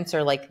triggering moments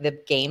or like the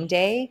game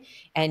day.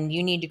 And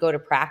you need to go to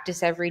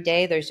practice every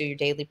day. Those are your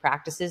daily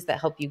practices that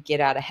help you get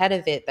out ahead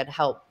of it, that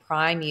help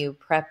prime you,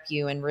 prep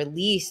you, and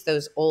release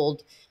those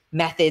old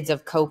methods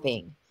of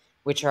coping,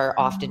 which are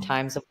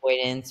oftentimes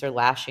avoidance or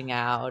lashing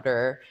out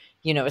or,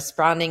 you know,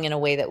 responding in a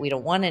way that we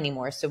don't want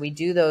anymore. So we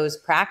do those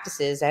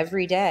practices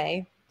every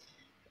day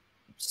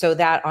so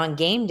that on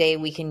game day,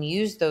 we can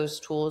use those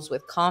tools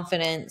with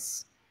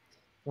confidence,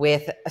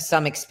 with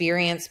some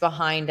experience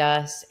behind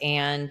us,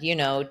 and, you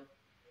know,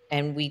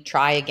 and we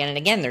try again and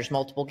again. There's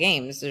multiple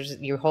games. There's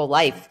your whole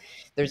life.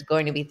 There's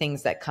going to be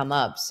things that come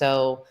up.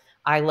 So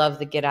I love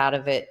the get out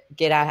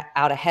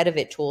ahead of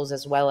it tools,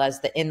 as well as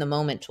the in the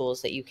moment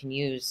tools that you can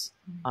use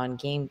on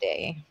game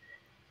day.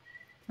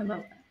 I love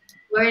that.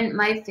 Lauren,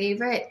 my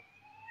favorite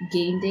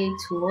game day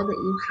tool that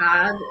you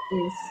have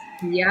is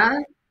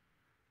STEA.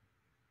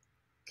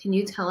 Can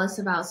you tell us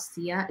about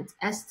STEA? It's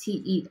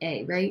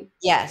STEA, right?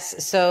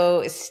 Yes.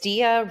 So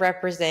STEA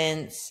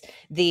represents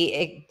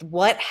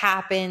what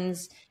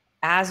happens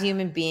as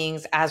human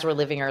beings as we're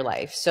living our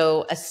life.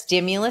 So a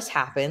stimulus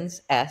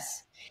happens,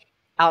 S,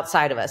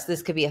 outside of us.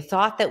 This could be a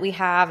thought that we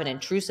have, an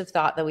intrusive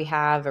thought that we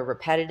have, a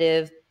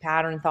repetitive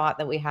pattern thought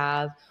that we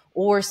have,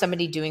 or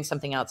somebody doing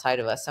something outside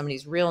of us.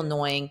 Somebody's real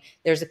annoying.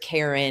 There's a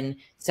Karen.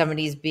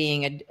 Somebody's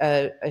being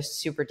a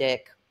super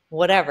dick,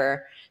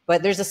 whatever.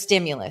 But there's a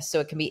stimulus. So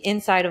it can be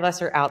inside of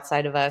us or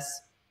outside of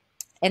us.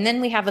 And then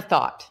we have a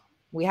thought.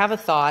 We have a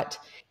thought,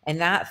 and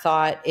that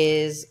thought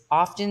is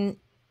often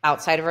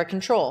outside of our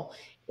control.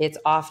 It's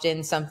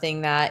often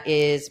something that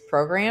is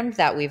programmed,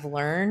 that we've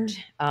learned,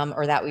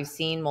 or that we've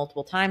seen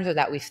multiple times, or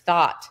that we've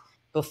thought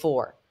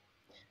before,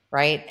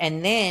 right?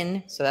 And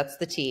then, so that's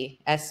the T,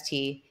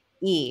 STE.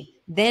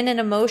 Then an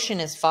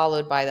emotion is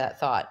followed by that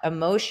thought.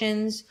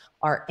 Emotions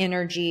are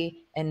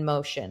energy and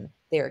motion.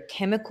 They are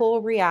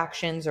chemical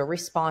reactions or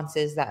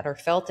responses that are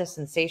felt as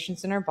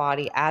sensations in our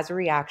body as a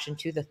reaction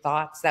to the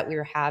thoughts that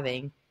we're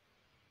having,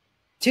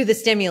 to the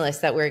stimulus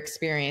that we're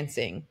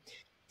experiencing.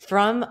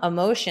 From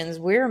emotions,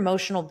 we're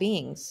emotional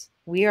beings.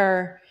 We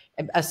are,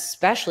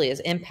 especially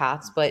as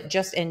empaths, but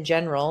just in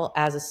general,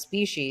 as a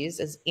species,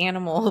 as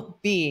animal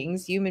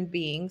beings, human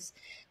beings,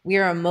 we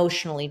are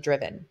emotionally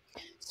driven.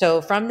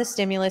 So from the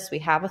stimulus, we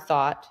have a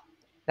thought.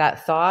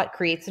 That thought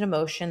creates an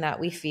emotion that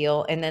we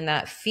feel. And then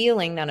that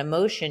feeling, that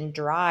emotion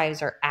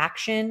drives our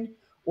action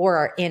or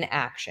our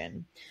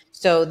inaction.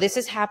 So this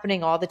is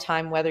happening all the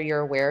time, whether you're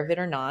aware of it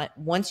or not.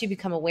 Once you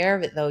become aware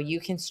of it, though, you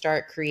can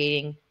start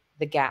creating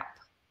the gap.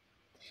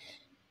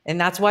 And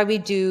that's why we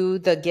do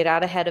the get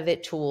out ahead of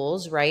it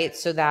tools, right?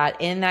 So that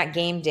in that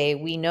game day,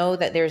 we know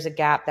that there's a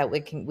gap that we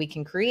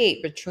can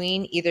create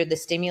between either the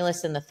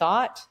stimulus and the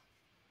thought,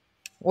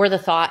 or the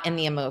thought and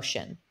the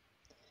emotion,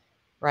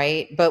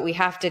 right? But we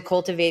have to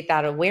cultivate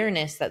that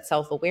awareness, that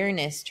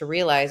self-awareness, to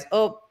realize,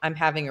 oh, I'm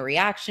having a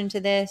reaction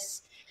to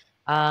this.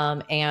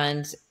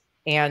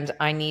 And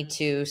I need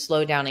to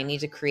slow down. I need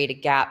to create a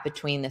gap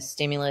between the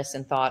stimulus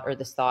and thought, or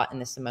this thought and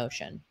this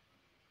emotion.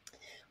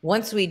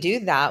 Once we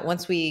do that,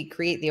 once we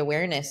create the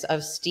awareness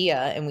of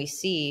STEA and we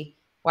see,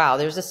 wow,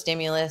 there's a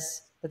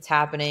stimulus that's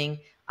happening.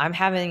 I'm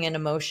having an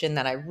emotion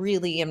that I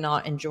really am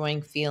not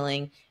enjoying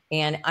feeling,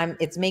 and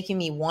it's making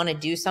me want to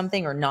do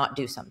something or not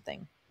do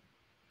something.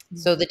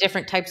 So the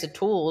different types of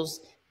tools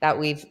that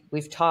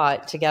we've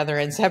taught together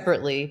and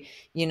separately,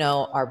 you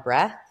know, our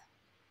breath,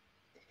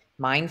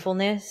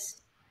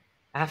 mindfulness,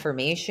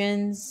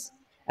 affirmations,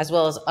 as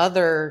well as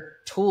other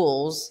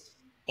tools,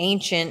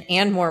 ancient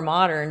and more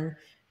modern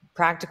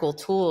practical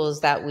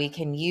tools that we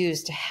can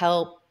use to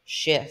help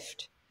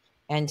shift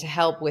and to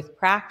help with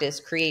practice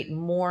create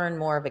more and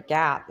more of a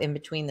gap in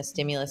between the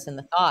stimulus and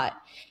the thought.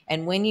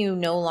 And when you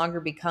no longer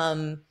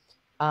become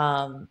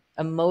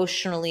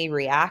emotionally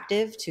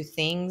reactive to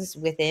things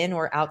within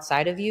or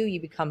outside of you, you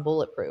become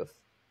bulletproof.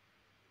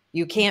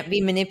 You can't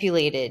be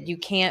manipulated. You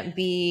can't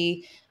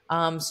be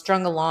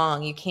strung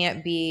along. You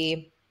can't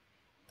be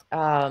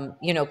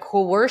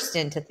coerced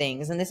into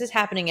things. And this is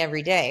happening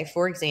every day.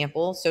 For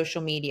example,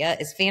 social media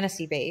is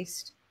fantasy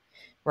based,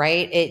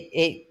 right?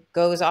 It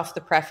goes off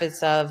the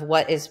preface of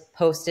what is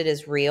posted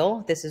is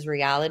real. This is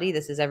reality.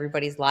 This is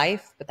everybody's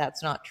life, but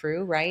that's not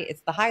true, right?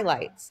 It's the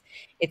highlights.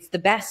 It's the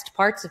best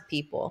parts of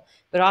people.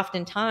 But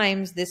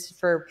oftentimes this,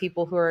 for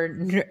people who are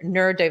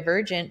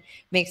neurodivergent,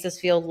 makes us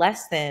feel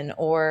less than,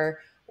 or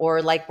or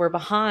like we're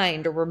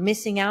behind or we're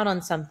missing out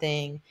on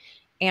something.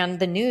 And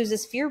the news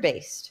is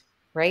fear-based,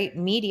 right?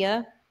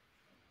 Media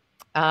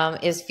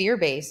is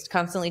fear-based,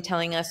 constantly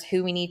telling us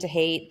who we need to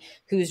hate,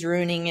 who's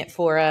ruining it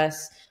for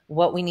us,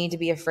 what we need to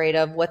be afraid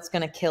of, what's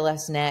going to kill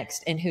us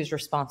next, and who's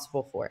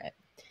responsible for it.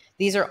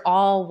 These are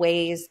all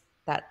ways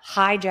that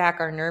hijack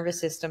our nervous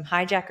system,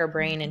 hijack our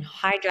brain, and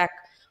hijack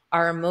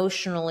our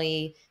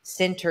emotionally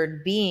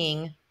centered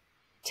being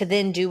to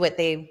then do what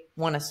they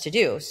want us to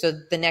do. So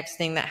the next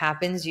thing that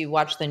happens, you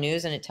watch the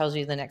news and it tells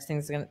you the next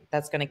thing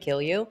that's going to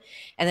kill you.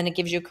 And then it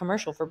gives you a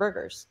commercial for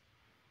burgers.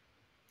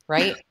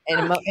 Right?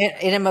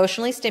 It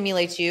emotionally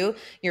stimulates you.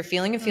 You're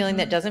feeling a feeling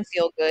that doesn't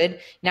feel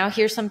good. Now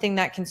here's something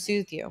that can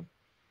soothe you.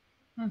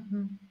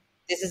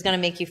 This is going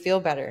to make you feel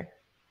better.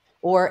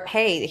 Or,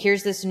 hey,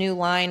 here's this new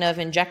line of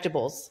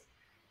injectables.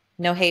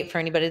 No hate for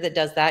anybody that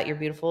does that. You're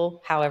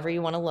beautiful, however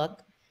you want to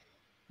look.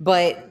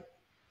 But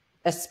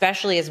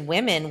especially as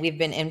women, we've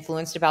been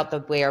influenced about the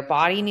way our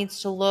body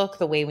needs to look,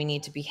 the way we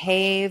need to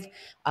behave,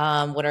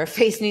 what our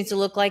face needs to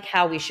look like,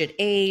 how we should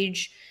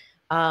age.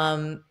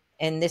 And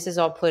this is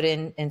all put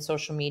in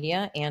social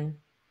media and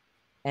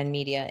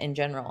media in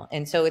general.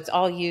 And so it's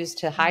all used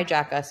to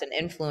hijack us and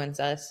influence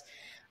us.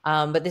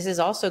 But this is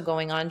also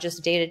going on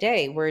just day to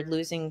day. We're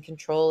losing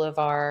control of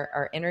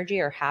our energy,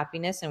 our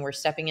happiness, and we're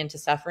stepping into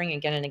suffering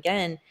again and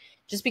again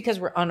just because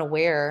we're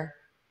unaware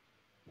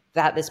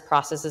that this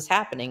process is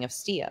happening of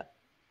STIA.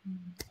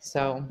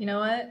 So you know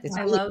what? It's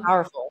really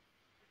powerful.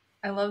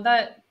 I love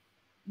that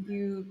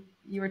you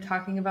were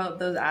talking about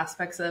those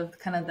aspects of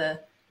kind of the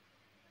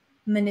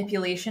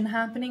manipulation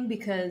happening,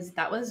 because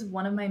that was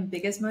one of my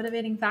biggest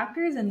motivating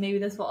factors. And maybe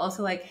this will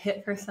also like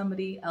hit for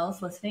somebody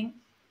else listening.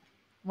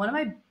 One of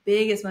my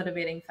biggest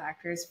motivating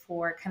factors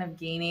for kind of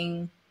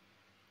gaining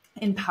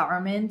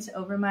empowerment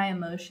over my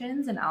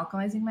emotions and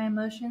alchemizing my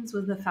emotions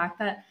was the fact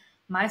that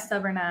my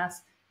stubborn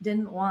ass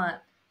didn't want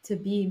to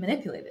be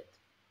manipulated.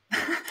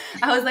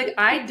 I was like,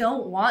 I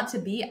don't want to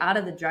be out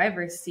of the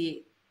driver's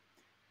seat.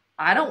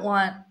 I don't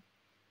want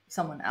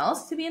someone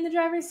else to be in the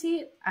driver's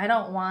seat. I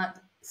don't want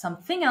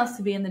something else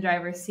to be in the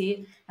driver's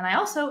seat. And I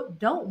also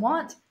don't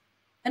want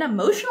an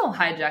emotional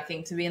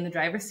hijacking to be in the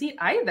driver's seat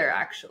either,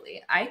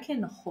 actually. I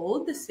can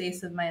hold the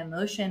space of my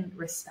emotion,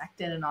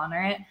 respect it and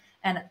honor it,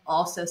 and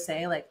also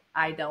say, like,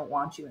 I don't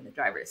want you in the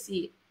driver's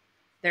seat.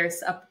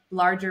 There's a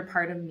larger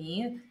part of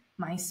me,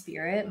 my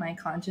spirit, my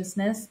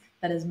consciousness,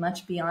 that is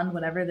much beyond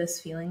whatever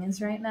this feeling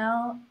is right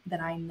now,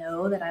 that I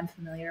know, that I'm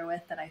familiar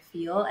with, that I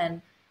feel,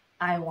 and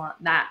I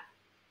want that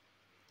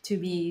to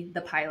be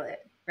the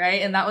pilot,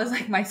 right? And that was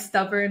like my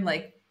stubborn,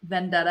 like,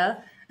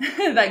 vendetta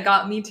that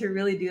got me to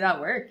really do that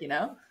work, you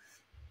know?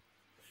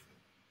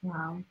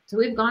 Wow. So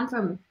we've gone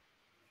from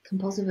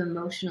compulsive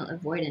emotional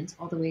avoidance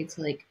all the way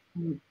to like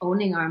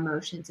owning our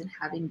emotions and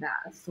having that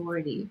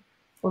authority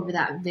over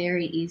that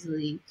very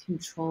easily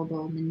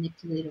controllable,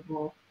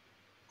 manipulatable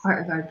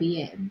part of our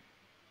being.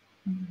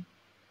 Mm-hmm.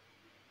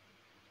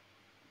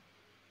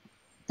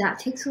 That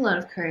takes a lot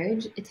of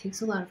courage. It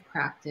takes a lot of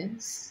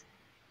practice.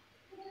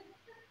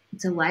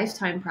 It's a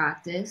lifetime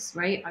practice,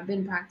 right? I've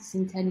been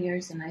practicing 10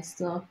 years and I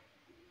still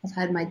have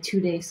had my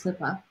 2-day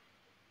slip up.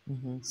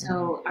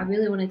 So I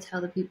really want to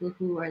tell the people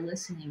who are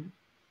listening,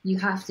 you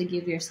have to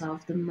give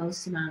yourself the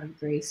most amount of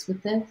grace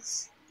with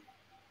this.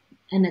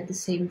 And at the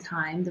same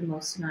time, the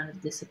most amount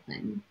of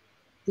discipline.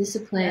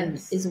 Discipline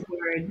is a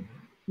word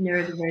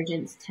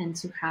neurodivergents tend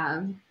to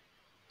have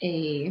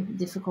a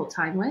difficult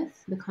time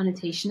with. The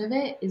connotation of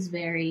it is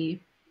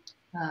very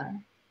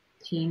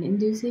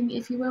pain-inducing,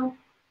 if you will.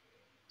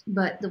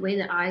 But the way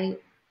that I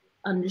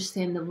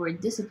understand the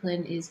word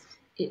discipline is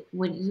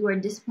when you are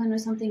disciplined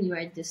with something, you are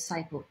a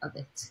disciple of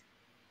it.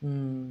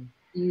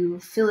 You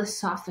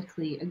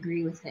philosophically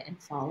agree with it and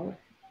follow it.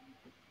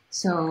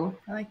 So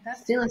I like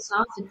that.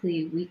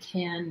 Philosophically, we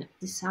can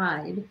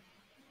decide,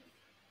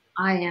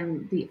 I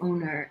am the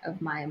owner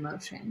of my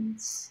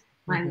emotions.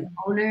 I'm the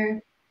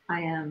owner.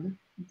 I am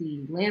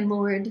the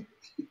landlord.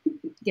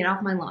 Get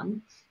off my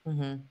lawn.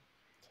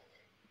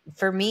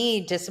 For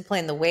me,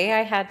 discipline, the way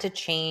I had to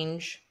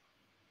change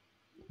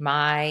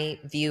my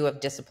view of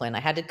discipline, I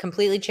had to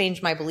completely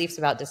change my beliefs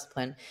about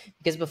discipline,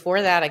 because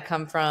before that, I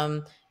come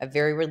from a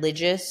very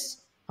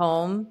religious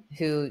home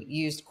who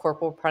used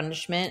corporal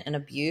punishment and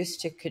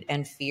abuse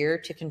and fear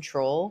to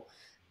control.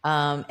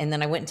 And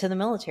then I went into the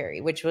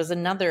military, which was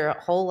another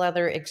whole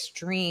other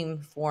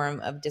extreme form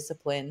of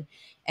discipline.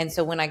 And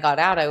so when I got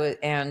out,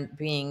 and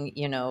being,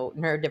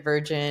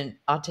 neurodivergent,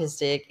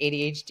 autistic,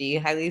 ADHD,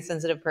 highly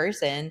sensitive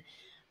person,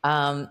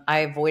 I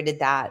avoided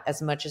that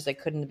as much as I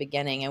could in the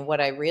beginning. And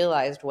what I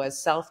realized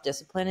was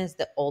self-discipline is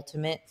the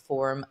ultimate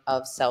form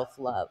of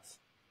self-love.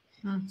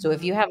 So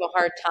if you have a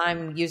hard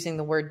time using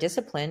the word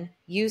discipline,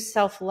 use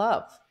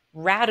self-love,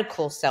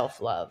 radical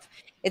self-love.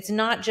 It's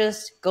not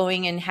just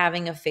going and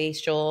having a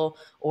facial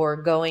or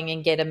going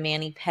and get a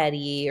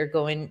mani-pedi or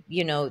going,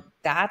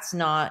 that's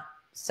not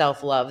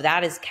self-love.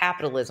 That is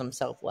capitalism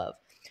self-love.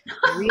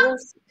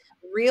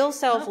 Real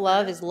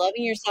self-love is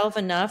loving yourself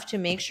enough to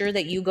make sure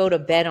that you go to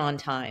bed on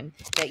time,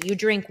 that you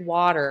drink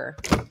water,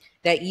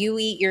 that you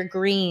eat your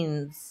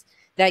greens,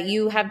 that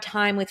you have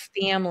time with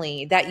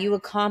family, that you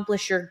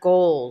accomplish your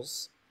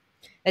goals.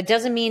 That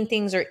doesn't mean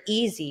things are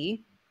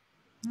easy.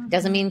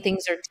 Doesn't mean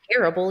things are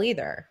terrible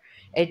either.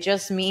 It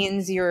just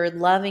means you're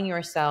loving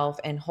yourself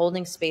and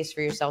holding space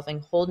for yourself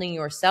and holding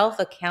yourself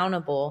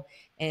accountable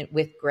and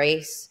with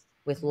grace,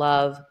 with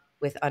love,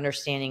 with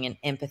understanding and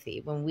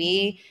empathy. When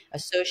we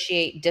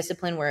associate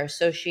discipline, we're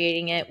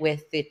associating it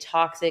with the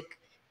toxic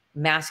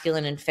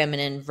masculine and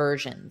feminine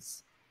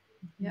versions.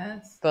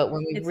 Yes. But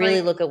when we really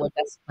look at what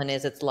discipline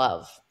is, it's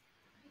love.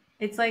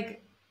 It's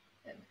like,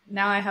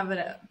 now I have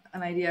an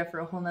idea for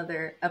a whole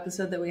nother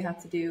episode that we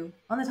have to do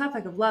on the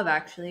topic of love,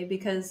 actually,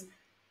 because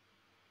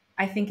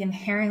I think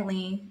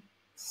inherently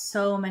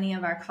so many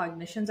of our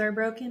cognitions are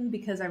broken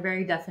because our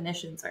very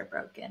definitions are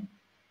broken.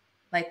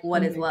 Like,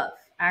 what is love,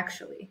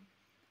 actually?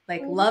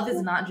 Like, love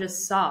is not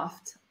just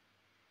soft.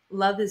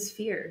 Love is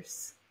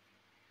fierce.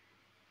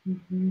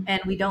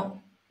 And we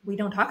don't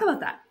talk about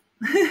that.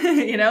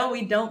 You know,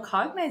 we don't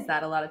cognize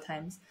that a lot of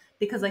times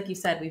because, like you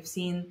said, we've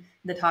seen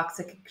the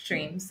toxic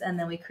extremes, and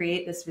then we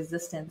create this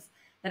resistance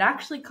that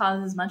actually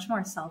causes much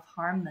more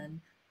self-harm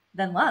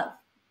than love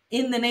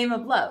in the name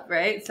of love,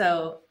 right?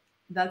 So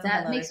that's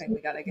another thing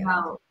we got to get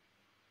into.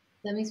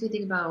 That makes me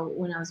think about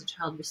when I was a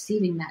child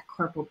receiving that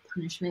corporal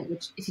punishment,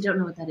 which, if you don't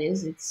know what that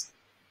is, it's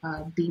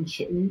being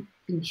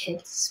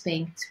hit,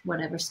 spanked,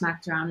 whatever,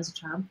 smacked around as a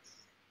child.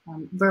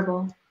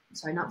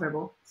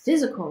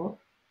 Physical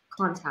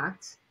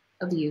contact,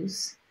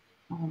 abuse,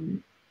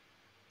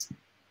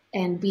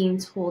 and being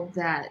told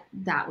that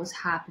that was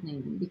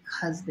happening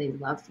because they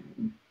loved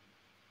me.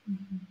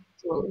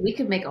 So we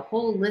could make a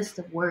whole list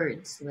of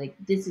words, like,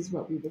 this is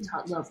what we were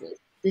taught love is.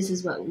 This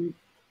is what we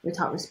were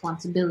taught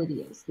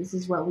responsibility is. This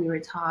is what we were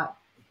taught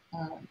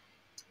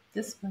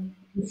discipline,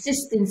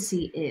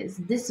 consistency is.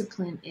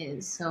 Discipline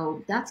is.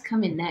 So that's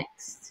coming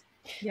next.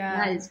 Yeah.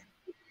 That is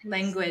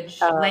language.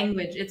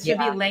 It should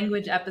be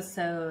language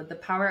episode. The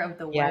power of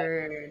the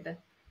word.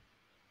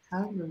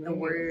 The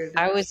word.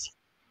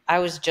 I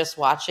was just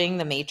watching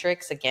The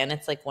Matrix again.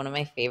 It's like one of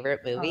my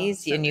favorite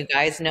movies, and you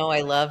guys know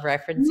I love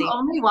referencing. You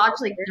only watch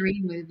like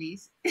 3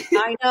 movies.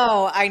 I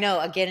know.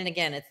 Again and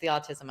again, it's the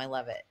autism. I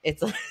love it.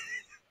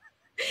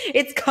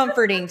 It's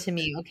comforting to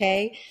me.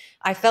 Okay,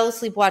 I fell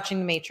asleep watching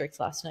The Matrix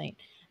last night.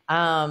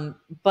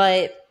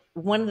 But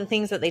one of the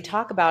things that they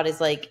talk about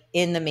is, like,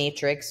 in The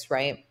Matrix,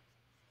 right?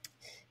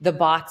 The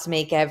bots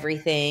make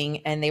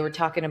everything, and they were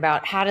talking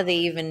about how do they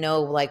even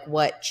know, like,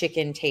 what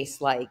chicken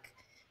tastes like.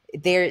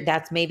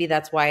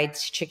 That's why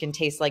chicken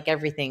tastes like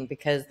everything,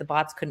 because the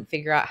bots couldn't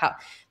figure out how,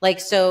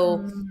 like,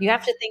 so you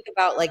have to think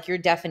about, like, your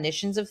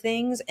definitions of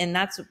things. And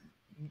that's,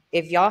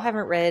 if y'all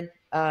haven't read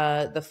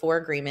the 4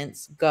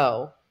 agreements,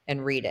 go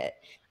and read it.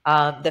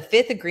 The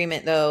 5th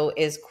agreement, though,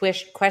 is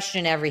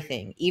question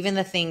everything, even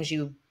the things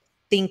you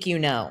think you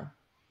know,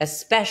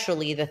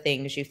 especially the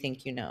things you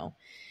think you know.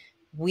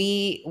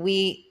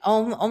 We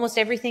almost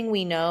everything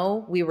we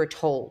know, we were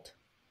told.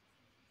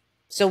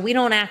 So we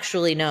don't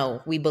actually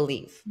know, we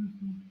believe.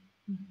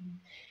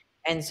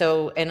 And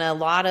so in a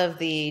lot of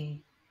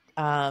the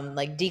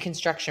like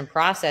deconstruction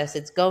process,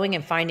 it's going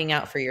and finding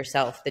out for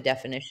yourself the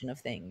definition of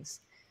things,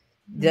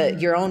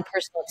 your own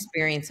personal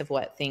experience of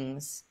what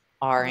things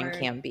are and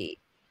can be,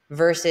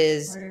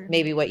 versus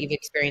maybe what you've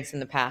experienced in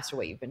the past or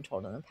what you've been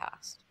told in the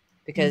past,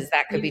 because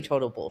that could be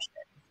total bullshit.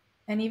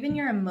 And even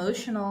your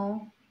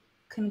emotional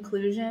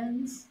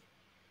conclusions.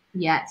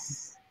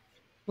 Yes.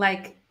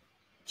 Like,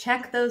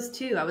 check those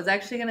too. I was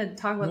actually going to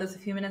talk about this a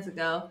few minutes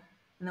ago,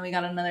 and then we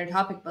got another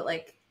topic, but,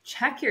 like,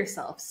 check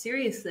yourself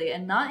seriously,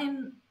 and not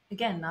in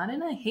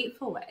a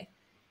hateful way,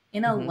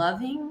 in a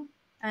loving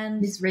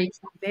and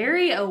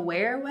very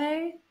aware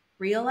way.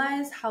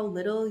 Realize how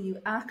little you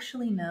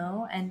actually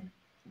know. And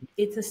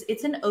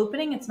it's an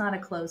opening. It's not a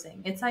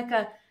closing. It's like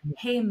a,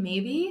 hey,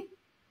 maybe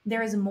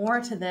there's more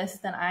to this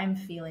than I'm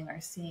feeling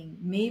or seeing.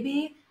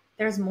 Maybe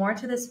there's more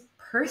to this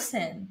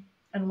person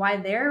and why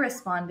they're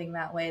responding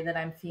that way that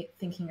I'm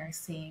thinking or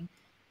seeing.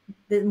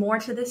 There's more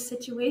to this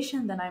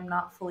situation than I'm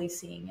not fully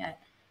seeing yet.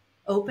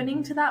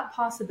 Opening to that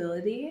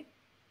possibility,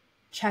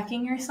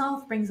 checking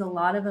yourself, brings a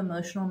lot of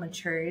emotional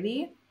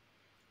maturity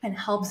and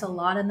helps a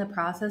lot in the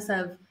process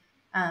of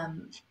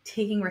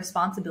taking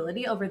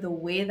responsibility over the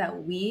way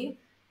that we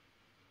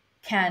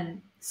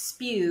can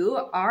spew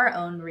our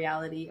own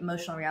reality,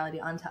 emotional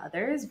reality, onto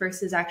others,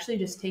 versus actually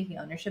just taking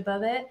ownership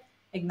of it,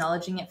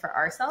 acknowledging it for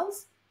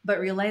ourselves, but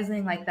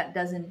realizing, like, that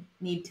doesn't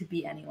need to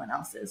be anyone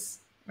else's,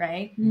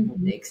 right?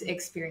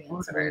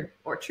 Experience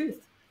or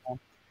truth.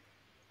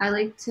 I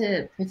like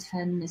to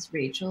pretend Miss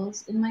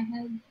Rachel's in my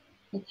head.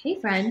 Like, hey,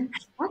 friend,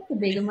 that's a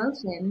big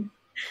emotion.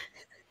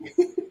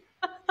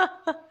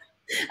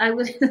 I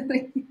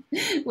literally,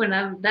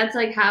 that's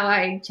like how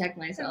I check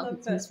myself.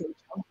 It's Miss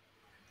Rachel.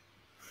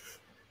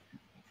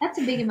 That's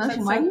a big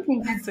emotion. Why do you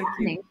think that's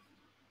happening?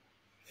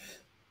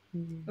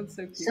 That's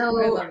so cute.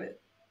 So, I love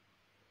it.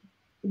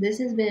 This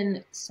has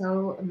been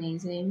so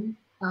amazing.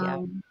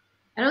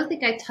 I don't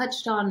think I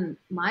touched on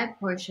my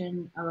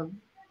portion of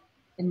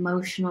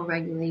emotional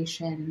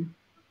regulation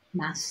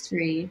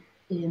mastery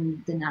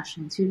in the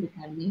National Intuitive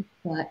Academy,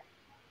 but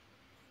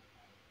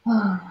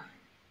oh,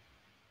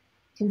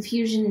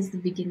 confusion is the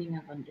beginning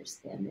of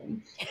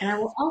understanding. And I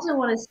will also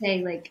want to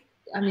say, like,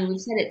 I mean,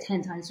 we've said it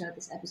 10 times throughout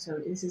this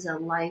episode. This is a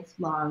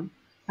lifelong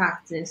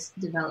practice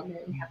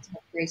development. We have to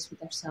have grace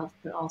with ourselves,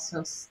 but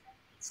also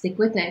stick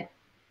with it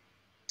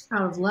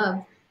out of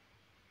love.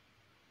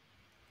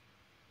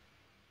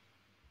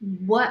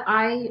 What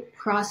I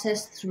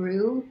processed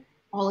through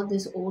all of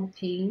this old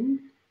pain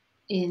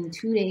in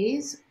 2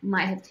 days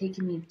might have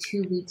taken me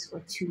 2 weeks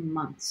or 2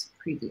 months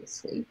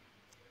previously.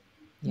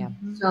 Yeah.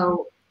 Mm-hmm.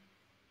 So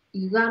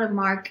you got to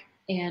mark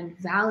and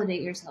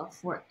validate yourself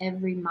for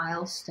every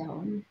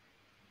milestone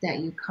that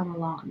you come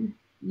along.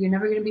 You're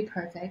never going to be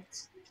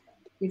perfect.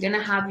 You're going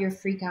to have your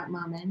freak out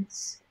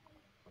moments.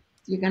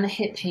 You're going to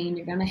hit pain.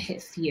 You're going to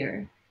hit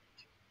fear.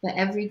 But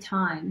every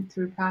time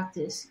through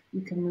practice,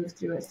 you can move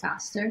through it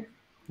faster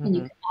and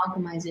you can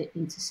alchemize it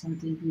into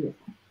something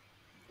beautiful.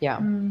 Yeah.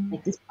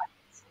 Like this.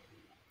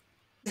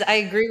 I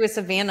agree with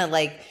Savannah.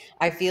 Like,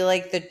 I feel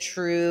like the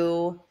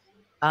true,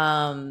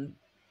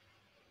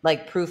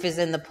 like, proof is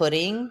in the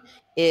pudding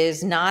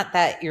is not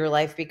that your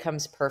life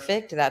becomes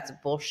perfect. That's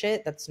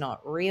bullshit. That's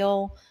not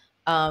real.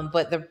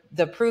 But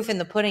the proof in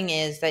the pudding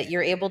is that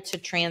you're able to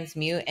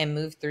transmute and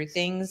move through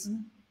things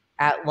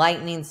at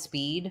lightning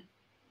speed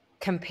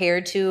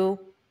compared to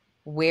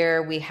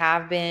where we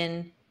have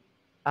been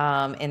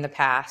in the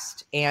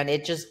past, and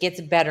it just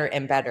gets better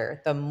and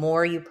better. The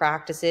more you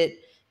practice it,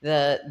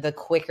 the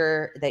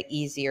quicker, the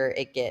easier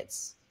it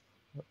gets.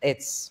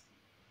 It's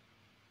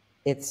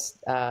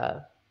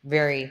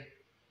very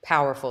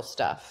powerful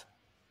stuff.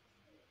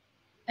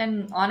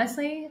 And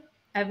honestly,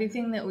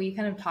 everything that we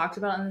kind of talked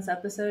about in this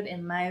episode,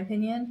 in my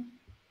opinion,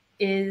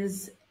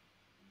 is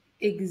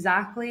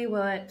exactly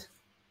what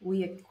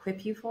we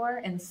equip you for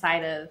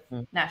inside of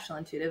National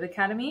Intuitive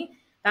Academy.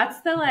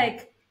 That's the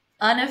like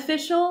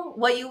unofficial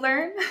what you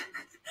learn.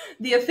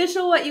 The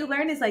official what you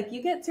learn is like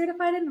you get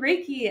certified in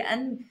Reiki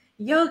and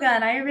yoga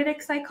and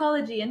Ayurvedic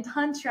psychology and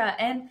Tantra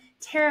and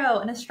tarot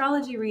and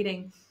astrology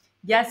reading.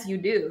 Yes, you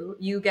do.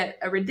 You get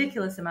a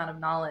ridiculous amount of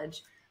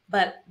knowledge.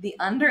 But the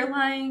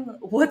underlying,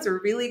 what's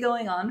really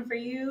going on for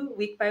you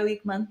week by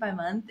week, month by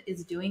month,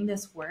 is doing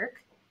this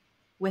work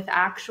with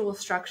actual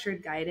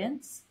structured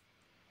guidance,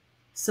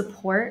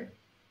 support,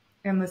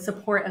 and the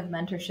support of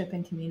mentorship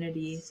and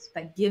community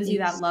that gives you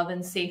that love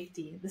and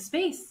safety. The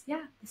space, the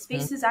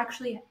space is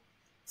actually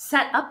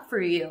set up for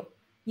you.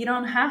 You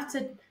don't have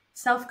to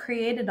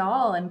self-create it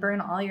all and burn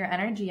all your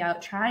energy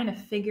out trying to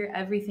figure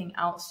everything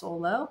out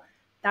solo.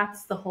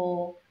 That's the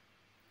whole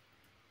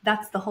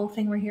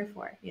thing we're here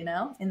for, in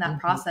that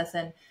process.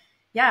 And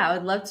I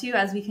would love to,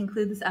 as we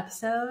conclude this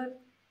episode,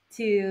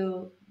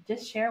 to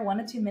just share 1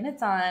 or 2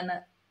 minutes on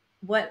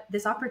what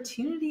this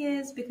opportunity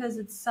is, because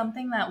it's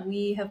something that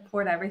we have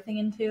poured everything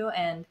into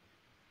and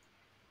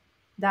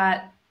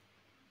that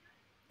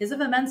is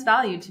of immense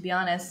value, to be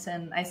honest.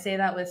 And I say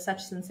that with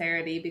such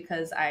sincerity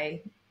because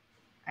I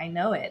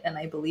know it and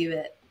I believe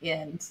it,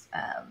 and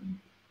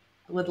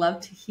would love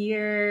to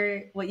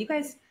hear what you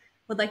guys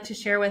would like to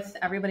share with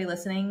everybody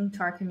listening to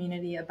our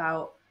community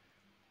about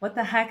what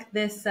the heck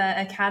this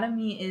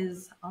academy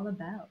is all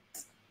about.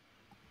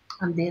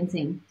 I'm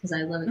dancing because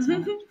I love it so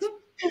much.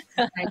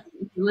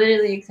 It's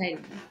literally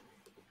exciting.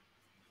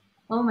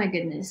 Oh my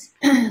goodness.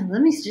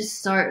 Let me just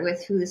start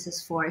with who this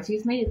is for. If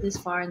you've made it this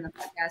far in the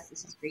podcast,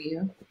 this is for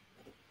you.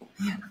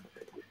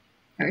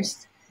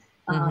 First,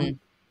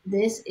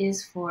 this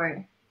is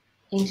for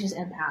anxious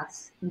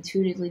empaths,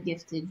 intuitively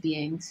gifted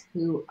beings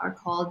who are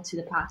called to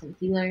the path of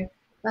healer,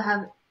 but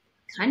have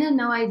kind of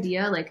no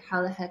idea, like,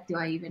 how the heck do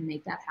I even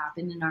make that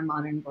happen in our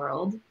modern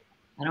world?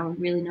 I don't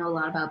really know a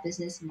lot about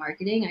business and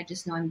marketing. I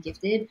just know I'm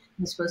gifted.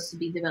 I'm supposed to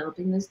be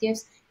developing those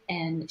gifts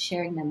and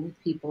sharing them with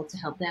people to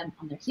help them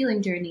on their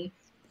healing journey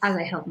as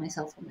I help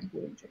myself on my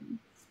healing journey.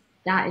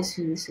 That is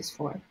who this is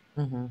for.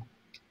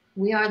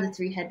 We are the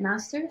 3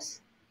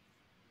 headmasters.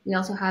 We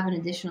also have an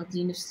additional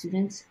dean of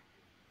students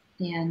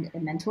and a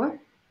mentor.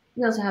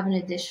 We also have an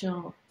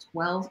additional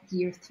 12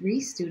 year 3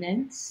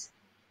 students.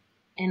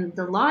 And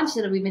the launch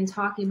that we've been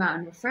talking about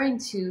and referring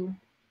to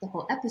the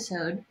whole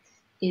episode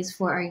is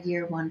for our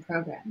year 1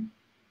 program.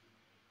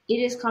 It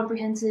is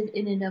comprehensive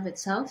in and of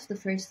itself the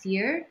first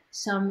year.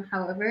 Some,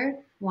 however,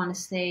 want to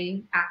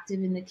stay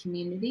active in the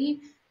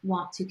community,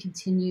 want to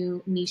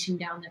continue niching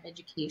down their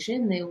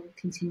education. They will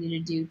continue to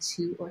do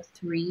 2 or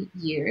 3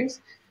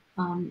 years.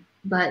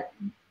 But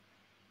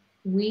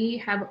we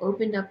have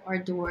opened up our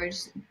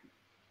doors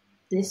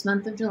this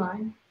month of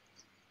July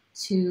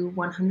to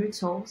 100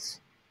 souls.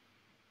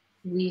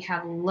 We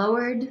have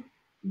lowered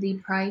the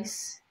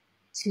price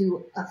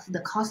to the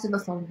cost of a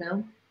phone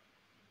bill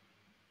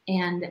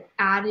and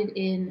added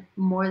in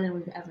more than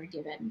we've ever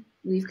given.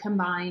 We've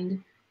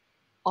combined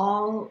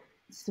all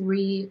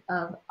 3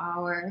 of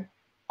our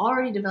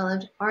already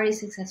developed, already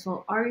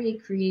successful, already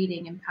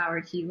creating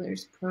empowered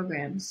healers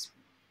programs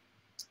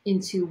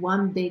into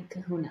one big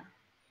kahuna.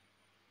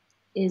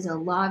 is a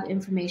lot of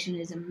information,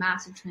 is a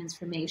massive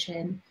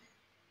transformation.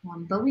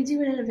 But we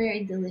do it at a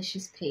very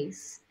delicious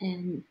pace.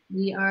 And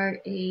we are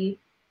a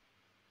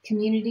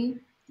community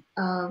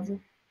of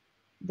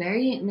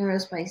very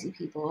neurospicy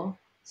people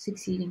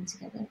succeeding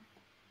together.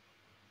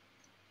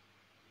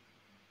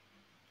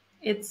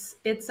 It's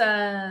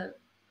a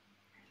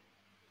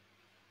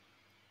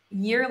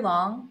year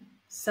long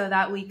so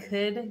that we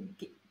could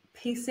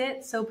pace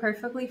it so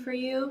perfectly for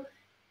you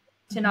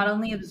to not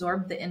only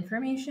absorb the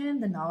information,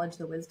 the knowledge,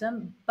 the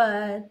wisdom,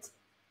 but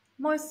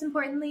most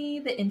importantly,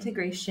 the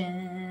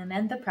integration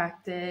and the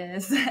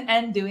practice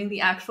and doing the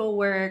actual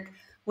work,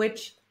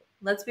 which,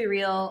 let's be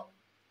real,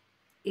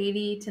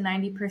 80 to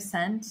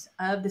 90%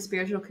 of the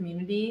spiritual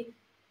community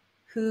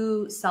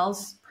who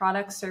sells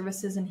products,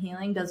 services, and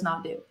healing does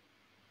not do.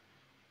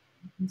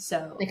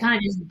 So they kind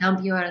of just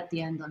dump you out at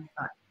the end on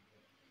fire.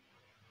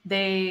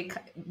 They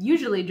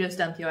usually just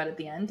dump you out at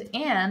the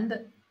end,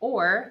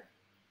 or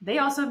they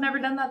also have never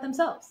done that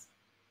themselves.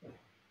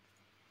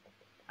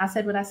 I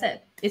said what I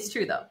said. It's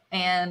true though.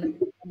 And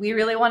we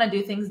really want to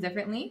do things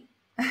differently.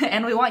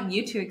 And we want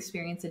you to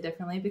experience it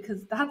differently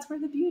because that's where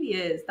the beauty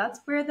is. That's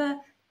where the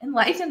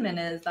enlightenment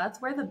is. That's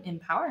where the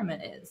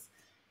empowerment is.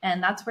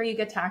 And that's where you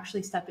get to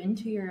actually step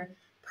into your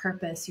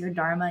purpose, your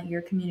dharma,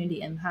 your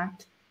community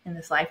impact in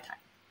this lifetime.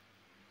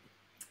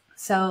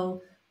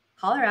 So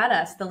holler at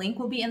us. The link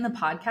will be in the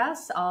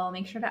podcast. I'll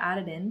make sure to add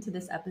it into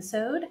this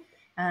episode.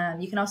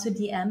 You can also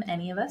DM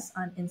any of us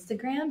on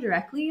Instagram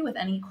directly with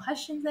any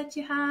questions that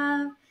you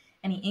have,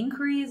 any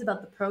inquiries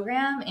about the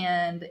program.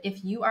 And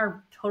if you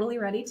are totally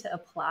ready to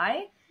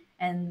apply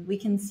and we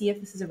can see if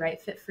this is a right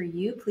fit for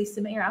you, please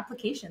submit your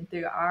application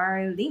through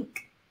our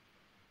link.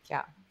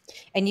 Yeah.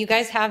 And you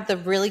guys have the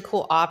really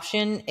cool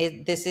option.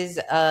 This is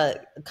a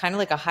kind of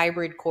like a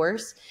hybrid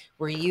course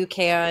where you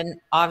can,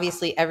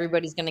 obviously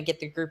everybody's going to get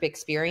the group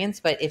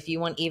experience, but if you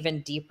want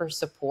even deeper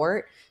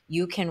support,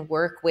 you can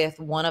work with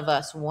one of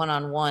us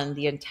one-on-one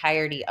the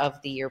entirety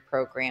of the year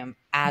program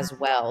as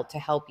well to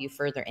help you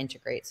further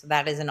integrate. So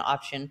that is an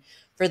option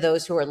for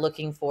those who are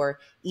looking for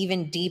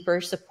even deeper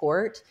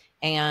support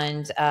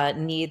and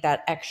need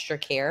that extra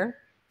care.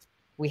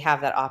 We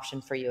have that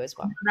option for you as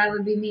well. That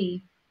would be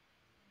me.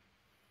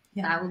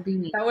 Yeah, that would be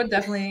me. That would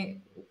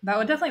definitely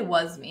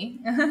was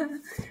me.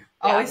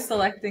 Always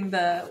selecting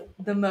the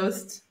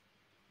most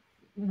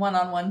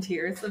one-on-one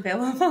tiers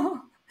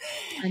available.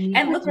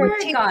 And look where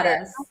it got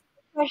us.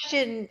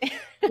 Question.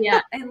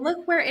 Yeah. And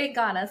look where it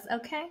got us.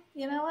 Okay.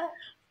 You know what?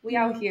 We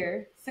out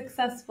here,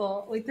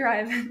 successful. We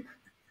thrive.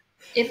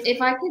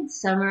 If I could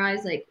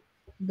summarize like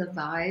the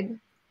vibe,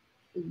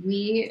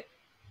 we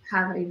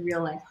have a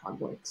real life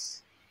Hogwarts.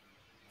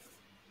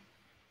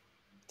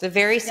 It's a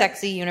very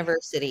sexy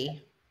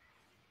university.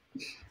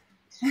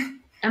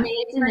 I mean,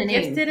 it's in the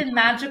name. Gifted and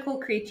magical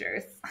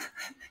creatures.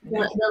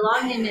 The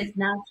long name is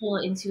Natural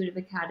Intuitive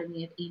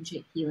Academy of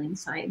Ancient Healing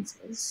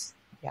Sciences.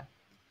 Yeah.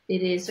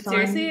 It is but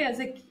fun.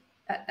 Seriously,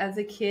 as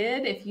a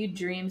kid, if you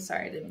dreamed,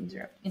 sorry to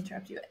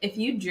interrupt you. If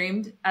you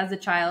dreamed as a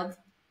child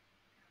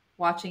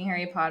watching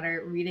Harry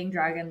Potter, reading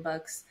dragon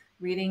books,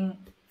 reading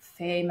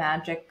fae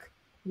magic,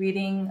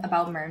 reading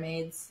about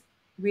mermaids,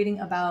 reading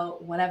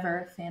about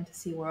whatever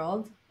fantasy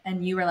world,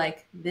 and you were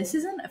like, this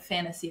isn't a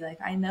fantasy. Like,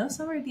 I know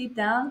somewhere deep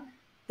down,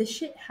 this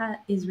shit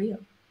is real.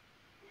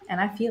 And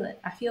I feel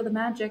it. I feel the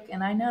magic,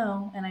 and I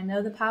know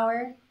the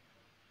power.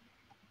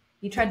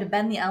 You tried to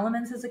bend the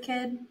elements as a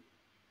kid.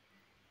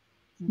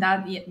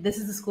 This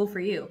is the school for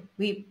you.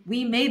 We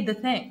made the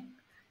thing.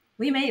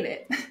 We made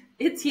it.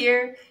 It's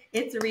here.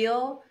 It's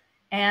real.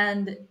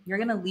 And you're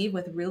going to leave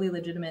with really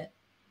legitimate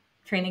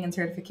training and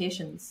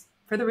certifications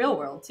for the real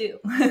world too,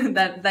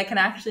 that can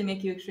actually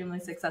make you extremely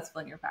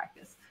successful in your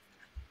practice.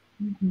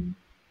 Mm-hmm.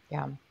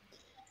 Yeah.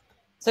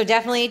 So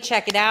definitely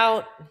check it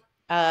out,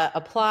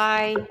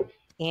 apply,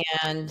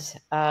 and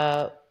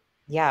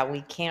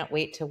we can't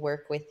wait to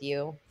work with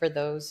you for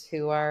those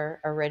who are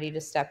ready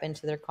to step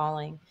into their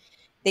calling.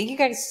 Thank you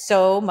guys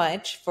so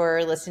much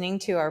for listening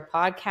to our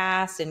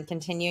podcast and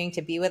continuing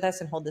to be with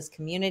us and hold this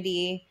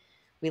community.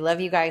 We love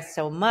you guys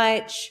so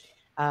much.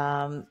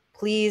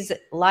 Please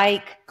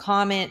like,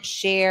 comment,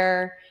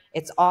 share.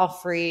 It's all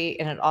free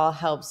and it all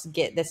helps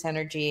get this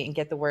energy and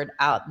get the word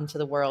out into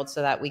the world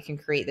so that we can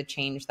create the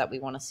change that we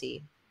want to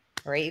see.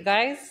 All right, you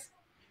guys?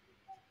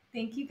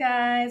 Thank you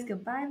guys.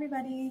 Goodbye,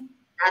 everybody.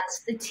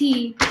 That's the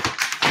tea.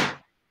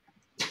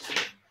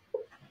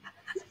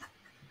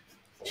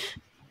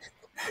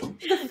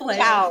 The flair.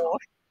 Ciao.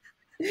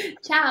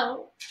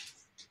 Ciao.